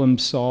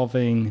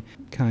problem-solving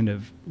kind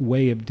of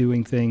way of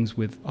doing things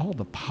with all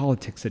the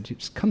politics that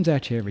just comes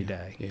at you every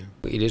day? Yeah,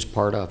 it is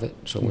part of it.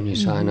 So when you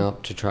sign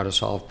up to try to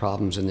solve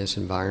problems in this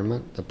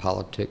environment, the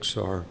politics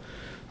are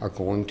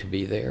going to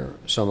be there.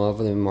 Some of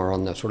them are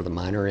on the sort of the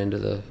minor end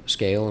of the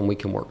scale, and we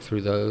can work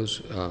through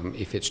those.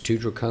 If it's too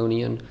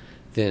draconian,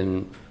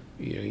 then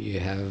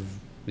you have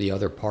the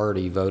other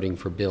party voting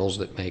for bills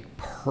that make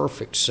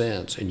perfect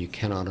sense, and you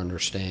cannot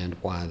understand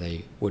why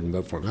they wouldn't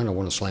vote for them. I don't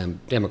want to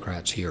slam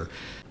Democrats here.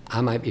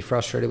 I might be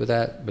frustrated with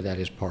that, but that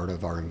is part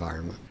of our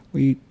environment.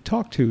 We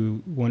talked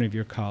to one of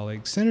your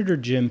colleagues, Senator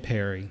Jim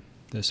Perry,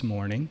 this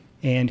morning,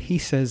 and he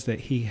says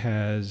that he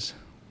has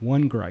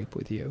one gripe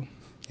with you,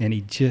 and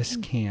he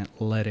just can't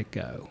let it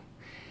go.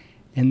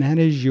 And that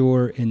is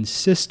your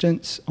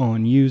insistence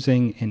on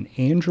using an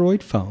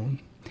Android phone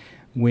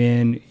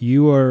when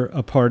you are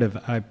a part of,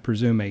 I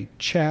presume, a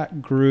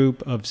chat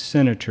group of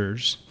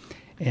senators,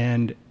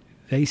 and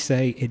they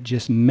say it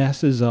just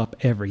messes up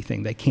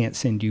everything. They can't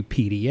send you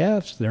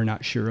PDFs. They're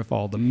not sure if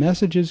all the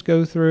messages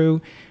go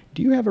through.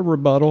 Do you have a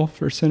rebuttal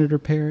for Senator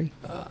Perry?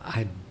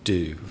 I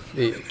do.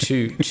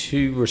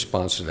 Two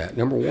responses to that.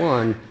 Number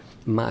one,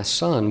 my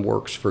son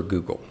works for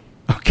Google.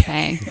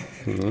 Okay.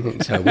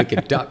 So we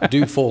could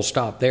do full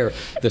stop there.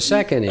 The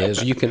second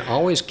is you can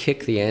always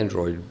kick the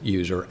Android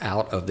user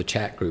out of the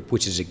chat group,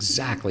 which is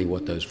exactly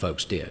what those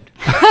folks did.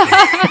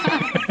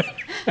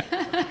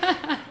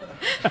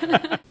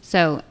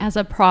 So, as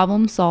a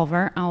problem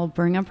solver, I'll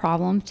bring a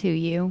problem to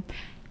you.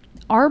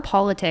 Our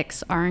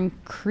politics are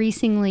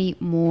increasingly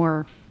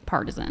more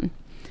partisan.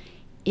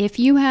 If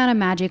you had a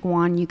magic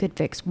wand, you could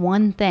fix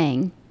one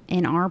thing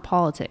in our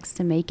politics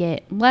to make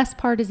it less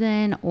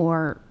partisan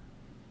or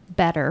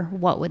better.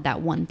 What would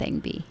that one thing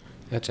be?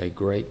 That's a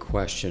great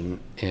question,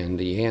 and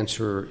the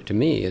answer to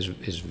me is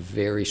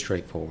very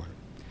straightforward.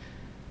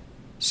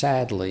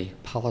 Sadly,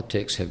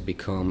 politics have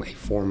become a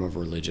form of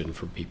religion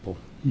for people.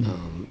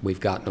 We've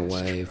gotten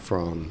away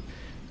from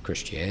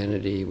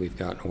Christianity, we've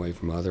gotten away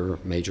from other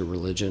major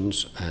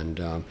religions,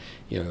 and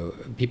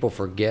people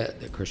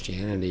forget that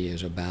Christianity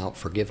is about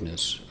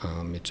forgiveness.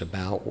 It's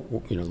about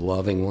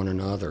loving one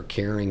another,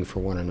 caring for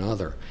one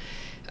another.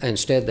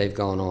 Instead, they've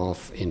gone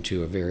off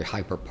into a very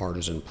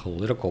hyper-partisan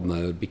political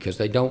mode because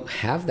they don't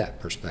have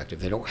that perspective.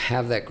 They don't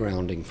have that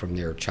grounding from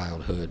their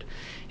childhood.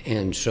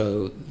 And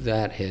so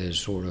that has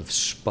sort of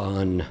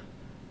spun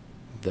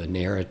the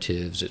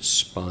narratives. It's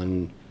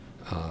spun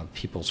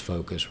people's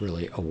focus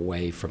really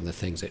away from the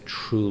things that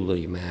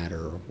truly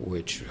matter,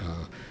 which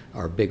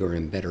are bigger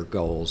and better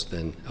goals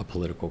than a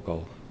political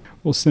goal.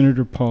 Well,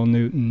 Senator Paul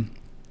Newton,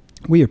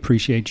 we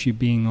appreciate you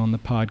being on the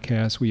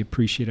podcast. We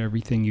appreciate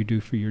everything you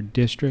do for your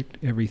district,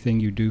 everything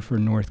you do for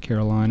North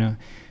Carolina.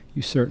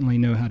 You certainly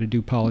know how to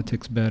do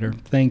politics better.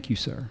 Thank you,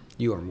 sir.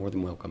 You are more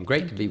than welcome.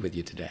 Great to be with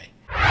you today.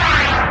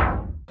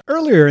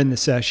 Earlier in the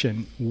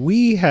session,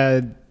 we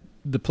had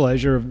the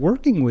pleasure of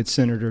working with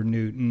Senator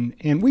Newton,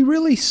 and we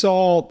really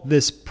saw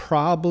this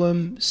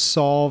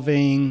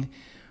problem-solving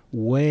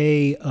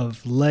way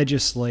of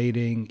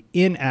legislating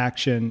in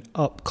action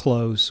up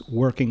close,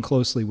 working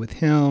closely with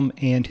him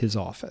and his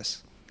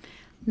office.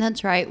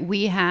 That's right.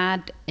 We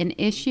had an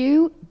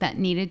issue that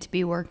needed to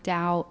be worked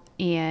out,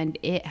 and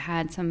it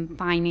had some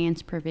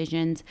finance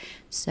provisions.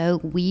 So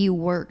we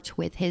worked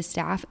with his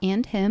staff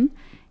and him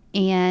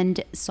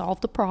and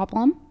solved the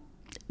problem,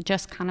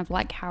 just kind of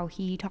like how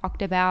he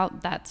talked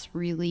about. That's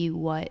really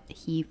what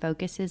he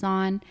focuses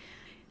on.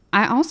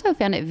 I also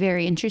found it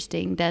very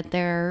interesting that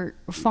their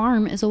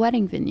farm is a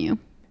wedding venue.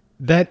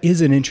 That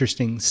is an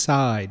interesting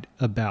side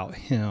about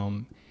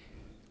him.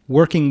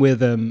 Working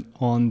with him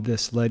on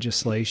this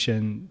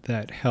legislation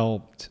that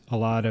helped a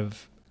lot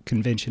of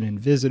convention and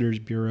visitors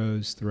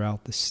bureaus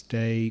throughout the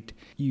state,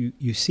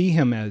 you see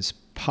him as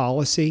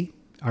policy.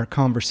 Our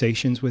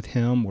conversations with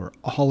him were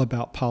all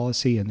about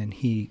policy, and then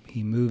he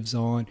moves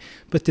on.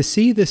 But to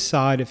see this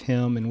side of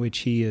him in which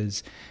he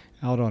is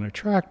out on a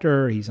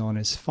tractor, he's on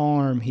his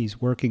farm, he's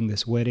working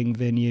this wedding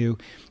venue,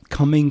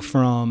 coming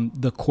from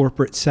the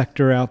corporate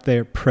sector out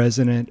there,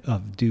 president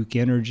of Duke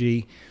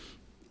Energy.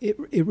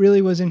 It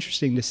really was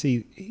interesting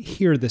to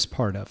hear this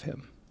part of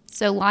him.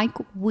 So like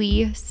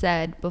we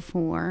said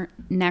before,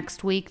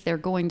 next week they're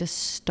going to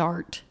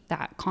start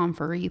that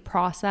conferee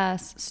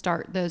process,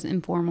 start those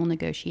informal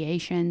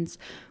negotiations.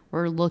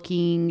 We're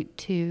looking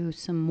to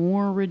some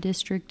more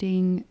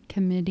redistricting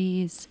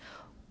committees.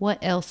 What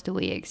else do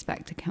we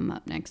expect to come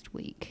up next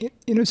week?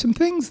 Some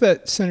things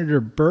that Senator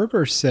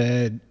Berger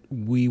said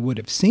we would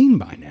have seen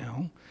by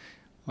now.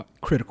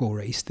 Critical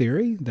race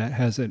theory, that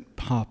hasn't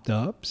popped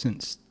up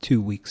since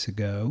 2 weeks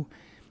ago.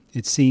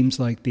 It seems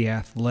like the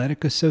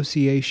Athletic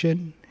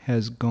Association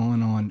has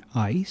gone on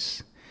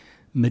ice.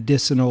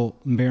 Medicinal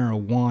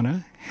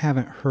marijuana,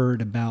 haven't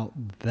heard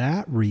about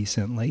that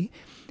recently.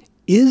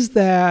 Is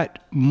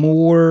that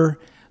more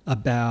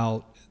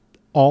about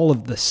all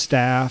of the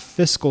staff,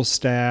 fiscal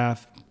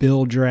staff,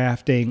 bill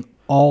drafting,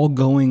 all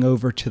going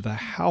over to the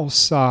House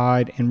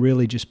side and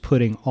really just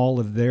putting all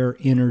of their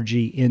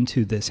energy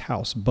into this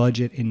House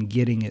budget and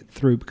getting it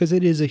through because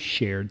it is a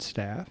shared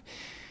staff?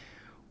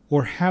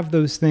 Or have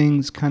those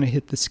things kind of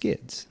hit the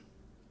skids?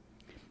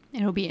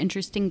 It'll be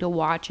interesting to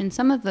watch. And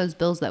some of those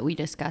bills that we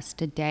discussed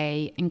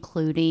today,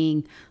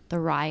 including the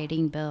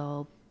rioting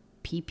bill,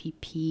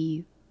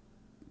 PPP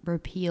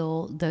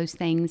repeal, those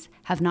things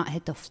have not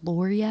hit the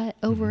floor yet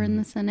over in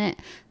the Senate.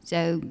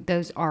 So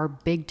those are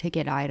big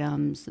ticket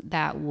items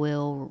that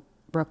will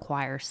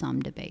require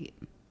some debate.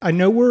 I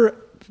know we're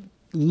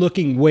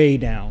looking way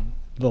down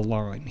the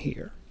line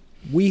here.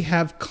 We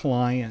have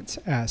clients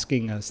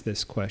asking us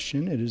this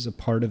question. It is a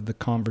part of the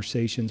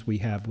conversations we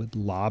have with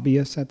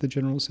lobbyists at the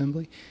General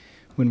Assembly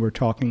when we're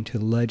talking to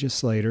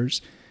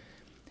legislators.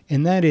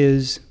 And that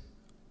is,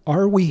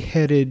 are we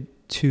headed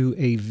to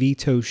a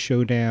veto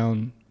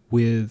showdown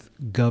with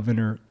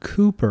Governor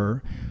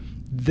Cooper?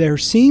 There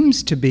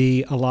seems to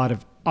be a lot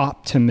of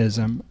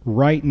optimism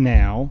right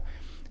now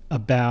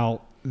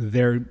about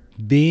there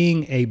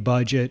being a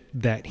budget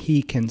that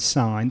he can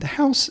sign. The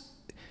House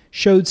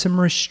showed some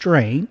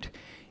restraint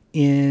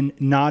in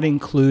not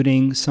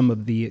including some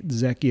of the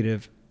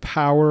executive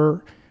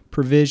power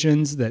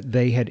provisions that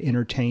they had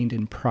entertained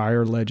in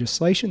prior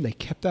legislation. They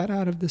kept that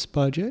out of this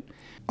budget.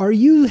 Are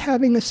you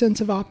having a sense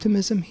of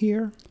optimism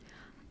here?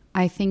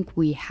 I think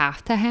we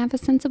have to have a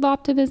sense of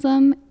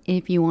optimism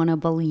if you want to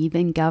believe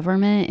in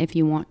government, if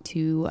you want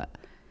to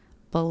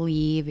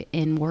believe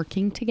in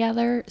working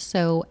together.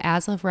 So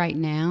as of right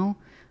now,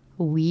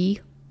 we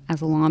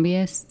as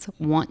lobbyists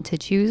want to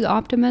choose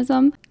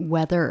optimism.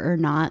 Whether or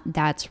not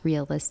that's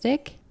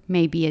realistic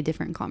may be a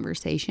different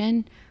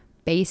conversation.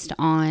 Based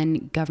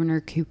on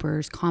Governor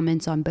Cooper's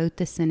comments on both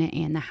the Senate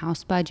and the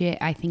House budget,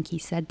 I think he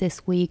said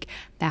this week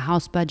the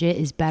House budget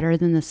is better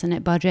than the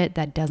Senate budget.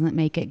 That doesn't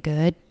make it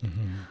good.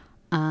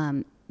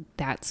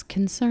 That's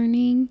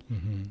concerning.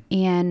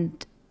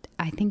 And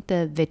I think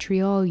the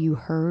vitriol you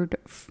heard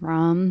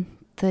from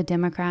the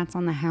Democrats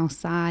on the House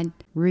side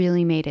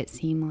really made it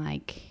seem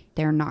like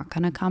they're not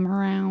going to come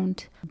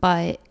around.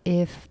 But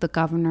if the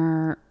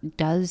governor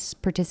does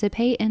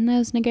participate in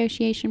those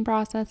negotiation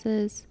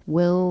processes,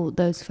 will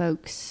those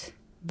folks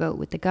vote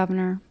with the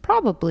governor?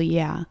 Probably,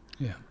 yeah.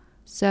 Yeah.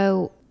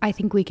 So I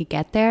think we could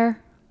get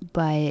there.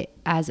 But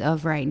as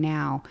of right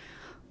now,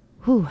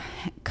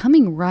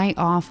 coming right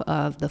off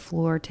of the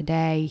floor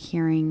today,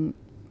 hearing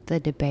the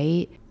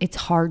debate, it's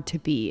hard to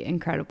be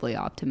incredibly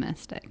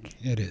optimistic.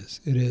 It is.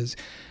 It is.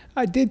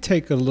 I did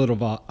take a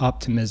little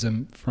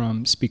optimism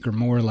from Speaker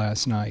Moore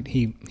last night.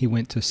 He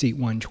went to seat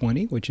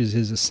 120, which is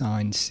his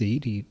assigned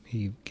seat.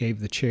 He gave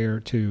the chair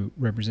to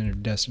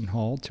Representative Destin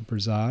Hall to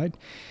preside.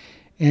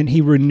 And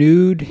he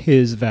renewed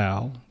his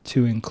vow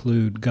to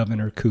include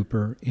Governor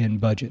Cooper in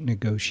budget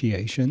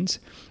negotiations.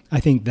 I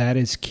think that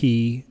is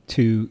key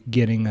to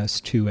getting us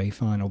to a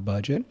final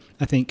budget.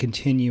 I think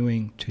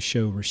continuing to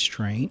show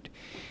restraint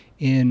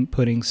in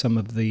putting some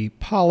of the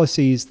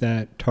policies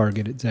that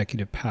target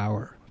executive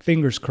power.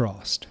 Fingers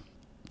crossed.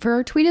 For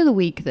our tweet of the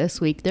week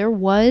this week, there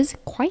was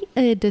quite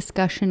a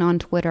discussion on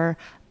Twitter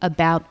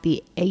about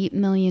the $8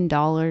 million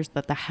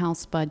that the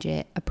House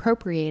budget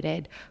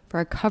appropriated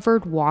for a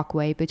covered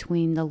walkway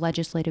between the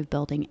legislative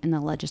building and the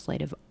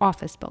legislative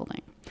office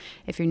building.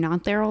 If you're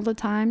not there all the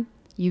time,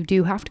 you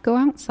do have to go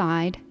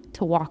outside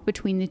to walk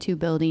between the two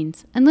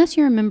buildings. Unless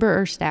you're a member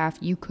or staff,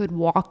 you could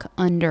walk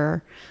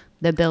under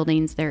the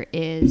buildings. There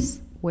is,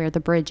 where the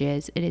bridge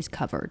is, it is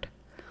covered.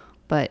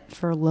 But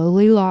for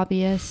lowly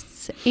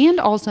lobbyists, and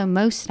also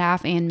most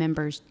staff and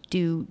members,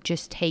 do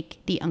just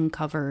take the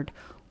uncovered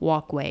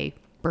walkway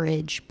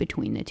bridge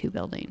between the two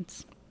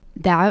buildings.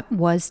 That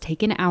was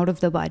taken out of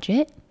the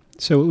budget.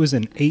 So it was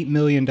an $8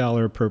 million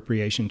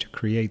appropriation to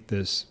create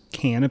this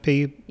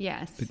canopy?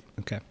 Yes.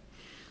 Okay.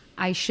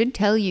 I should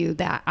tell you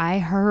that I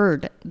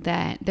heard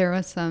that there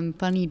was some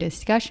funny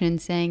discussion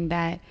saying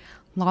that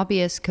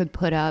lobbyists could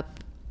put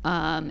up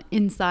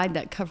inside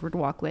that covered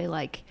walkway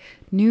like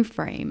new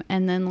frame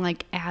and then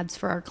like ads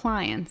for our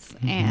clients,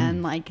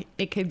 and like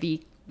it could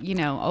be, you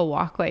know, a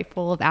walkway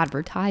full of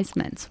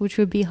advertisements, which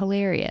would be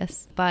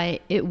hilarious.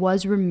 But it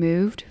was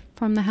removed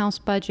from the House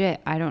budget.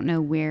 I don't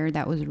know where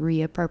that was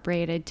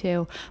reappropriated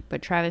to,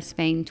 but Travis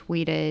Fain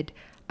tweeted,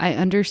 "I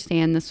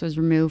understand this was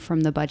removed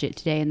from the budget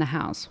today in the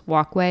House.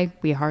 Walkway,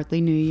 we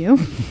hardly knew you."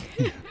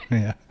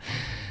 Yeah.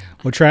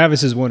 Well,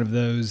 Travis is one of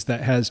those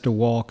that has to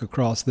walk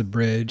across the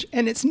bridge,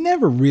 and it's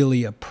never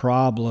really a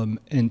problem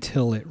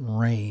until it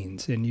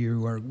rains and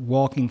you are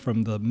walking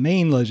from the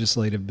main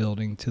legislative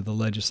building to the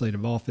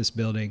legislative office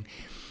building.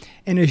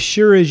 And as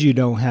sure as you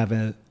don't have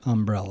an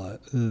umbrella,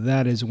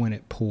 that is when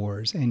it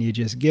pours and you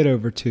just get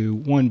over to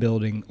one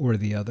building or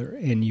the other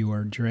and you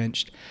are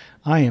drenched.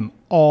 I am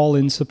all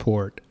in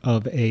support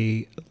of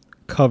a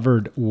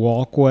covered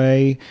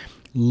walkway.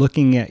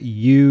 Looking at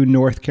you,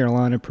 North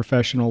Carolina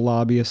Professional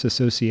Lobbyists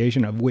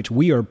Association, of which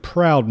we are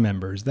proud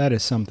members, that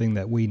is something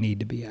that we need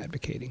to be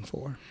advocating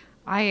for.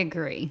 I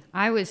agree.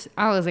 I was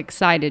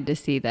excited to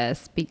see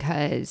this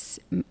because,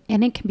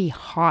 and it can be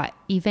hot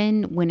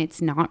even when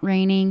it's not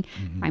raining.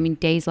 I mean,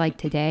 days like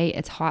today,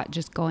 it's hot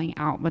just going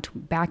out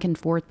back and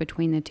forth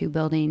between the two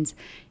buildings.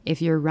 If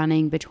you're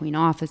running between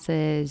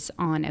offices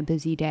on a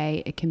busy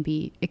day, it can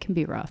be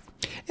rough.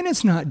 And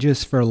it's not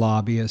just for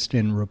lobbyists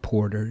and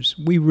reporters.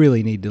 We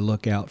really need to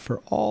look out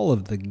for all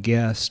of the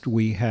guests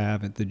we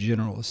have at the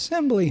General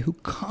Assembly who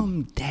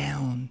come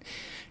down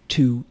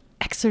to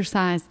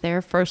exercise their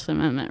First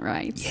Amendment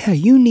rights. Yeah,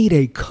 you need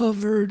a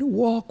covered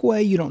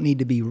walkway. You don't need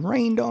to be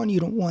rained on. You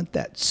don't want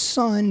that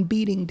sun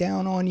beating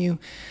down on you.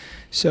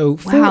 So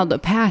Wow, the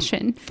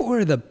passion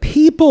for the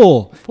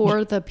people.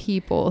 for the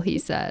people, he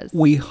says.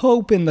 We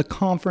hope in the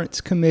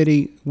conference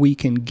committee we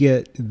can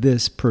get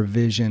this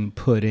provision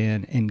put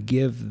in and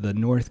give the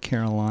North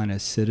Carolina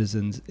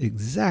citizens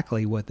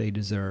exactly what they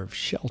deserve,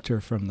 shelter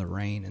from the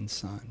rain and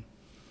sun.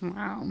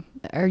 Wow.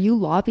 Are you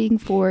lobbying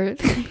for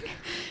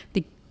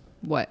the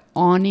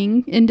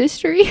awning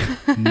industry?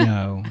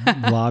 No,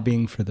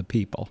 lobbying for the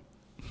people.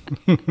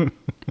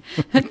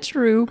 A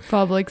true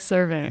public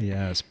servant.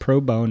 Yes,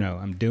 pro bono.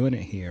 I'm doing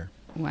it here.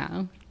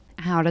 Wow.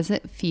 How does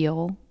it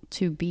feel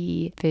to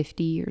be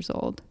 50 years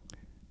old?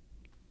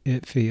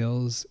 It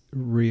feels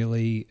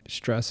really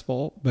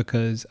stressful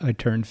because I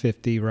turned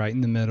 50 right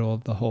in the middle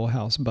of the whole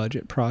House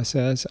budget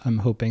process. I'm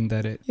hoping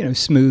that it,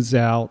 smooths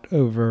out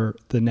over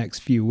the next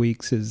few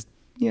weeks as,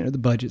 the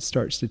budget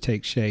starts to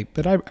take shape.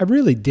 But I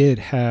really did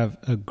have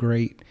a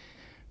great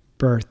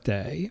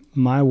birthday.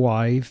 My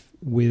wife,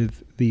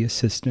 with the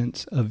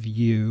assistance of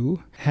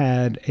you,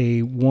 had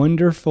a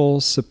wonderful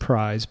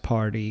surprise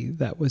party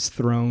that was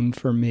thrown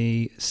for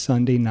me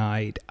Sunday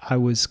night. I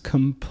was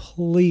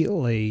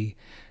completely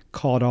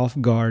caught off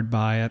guard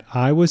by it.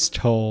 I was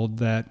told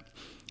that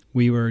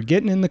we were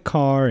getting in the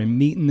car and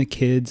meeting the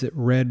kids at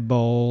Red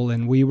Bull,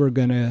 and we were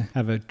going to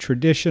have a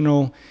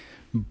traditional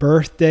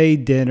birthday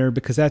dinner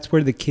because that's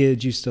where the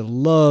kids used to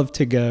love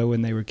to go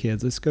when they were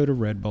kids. Let's go to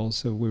Red Bull.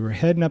 So we were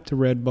heading up to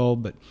Red Bull,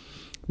 but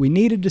we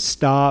needed to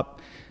stop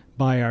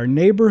by our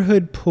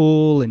neighborhood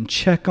pool and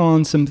check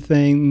on some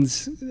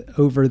things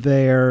over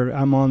there.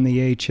 I'm on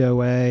the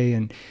HOA,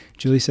 and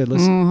Julie said,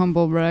 listen.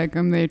 Humble brag,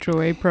 I'm the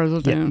HOA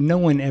president. Yeah, no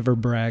one ever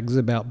brags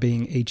about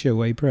being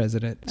HOA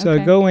president. So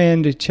Okay. I go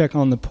in to check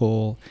on the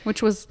pool.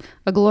 Which was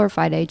a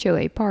glorified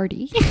HOA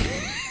party.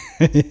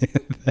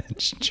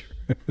 That's true.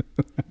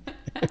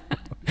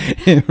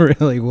 It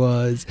really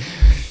was.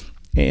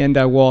 And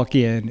I walk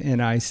in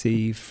and I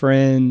see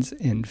friends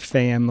and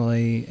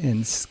family,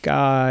 and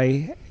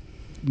Sky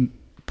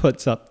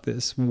puts up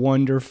this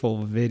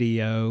wonderful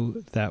video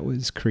that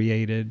was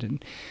created.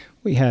 And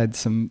we had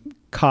some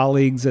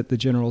colleagues at the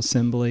General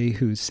Assembly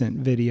who sent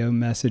video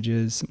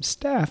messages, some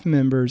staff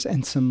members,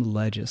 and some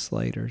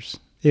legislators.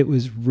 It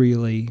was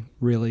really,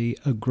 really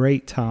a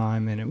great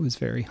time, and it was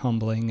very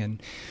humbling.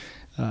 And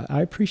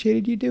I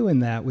appreciated you doing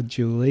that with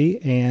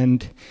Julie,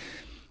 and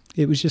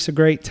it was just a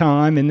great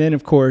time. And then,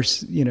 of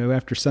course,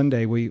 after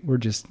Sunday, we were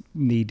just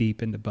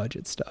knee-deep into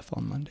budget stuff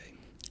on Monday.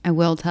 I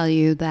will tell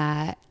you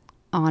that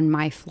on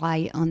my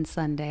flight on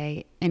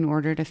Sunday, in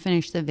order to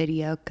finish the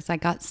video, because I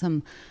got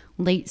some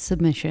late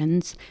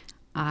submissions,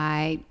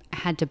 I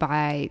had to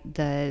buy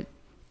the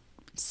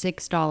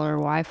 $6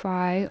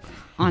 Wi-Fi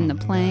on the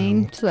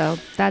plane. So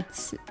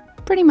that's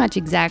pretty much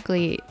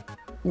exactly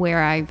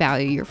where I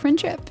value your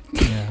friendship.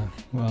 Yeah,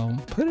 well,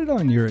 put it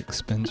on your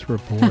expense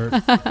report.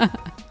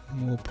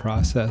 We'll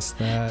process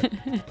that.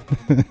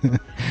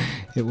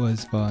 It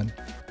was fun.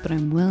 But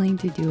I'm willing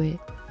to do it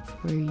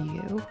for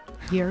you.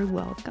 You're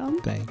welcome.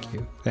 Thank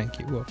you.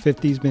 Well,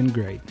 50's been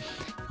great.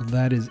 Well,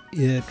 that is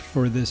it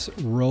for this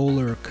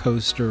roller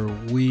coaster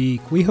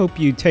week. We hope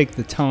you take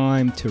the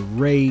time to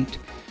rate,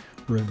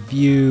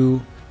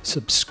 review,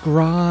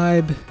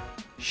 subscribe,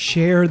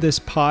 share this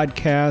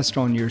podcast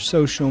on your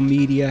social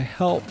media,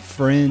 help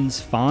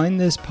friends find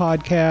this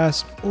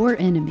podcast. Or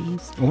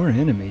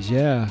enemies.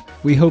 Yeah.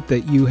 We hope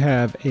that you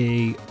have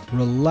a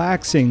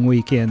relaxing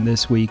weekend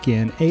this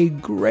weekend, a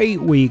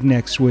great week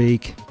next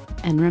week.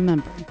 And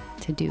remember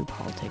to do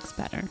politics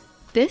better.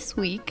 This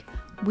week,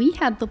 we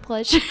had the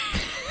pleasure.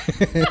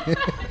 You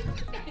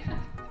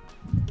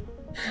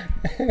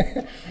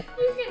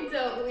can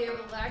tell we have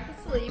a lack of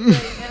sleep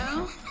right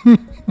now.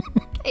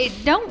 Hey,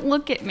 don't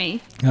look at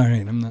me. All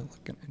right, I'm not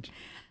looking.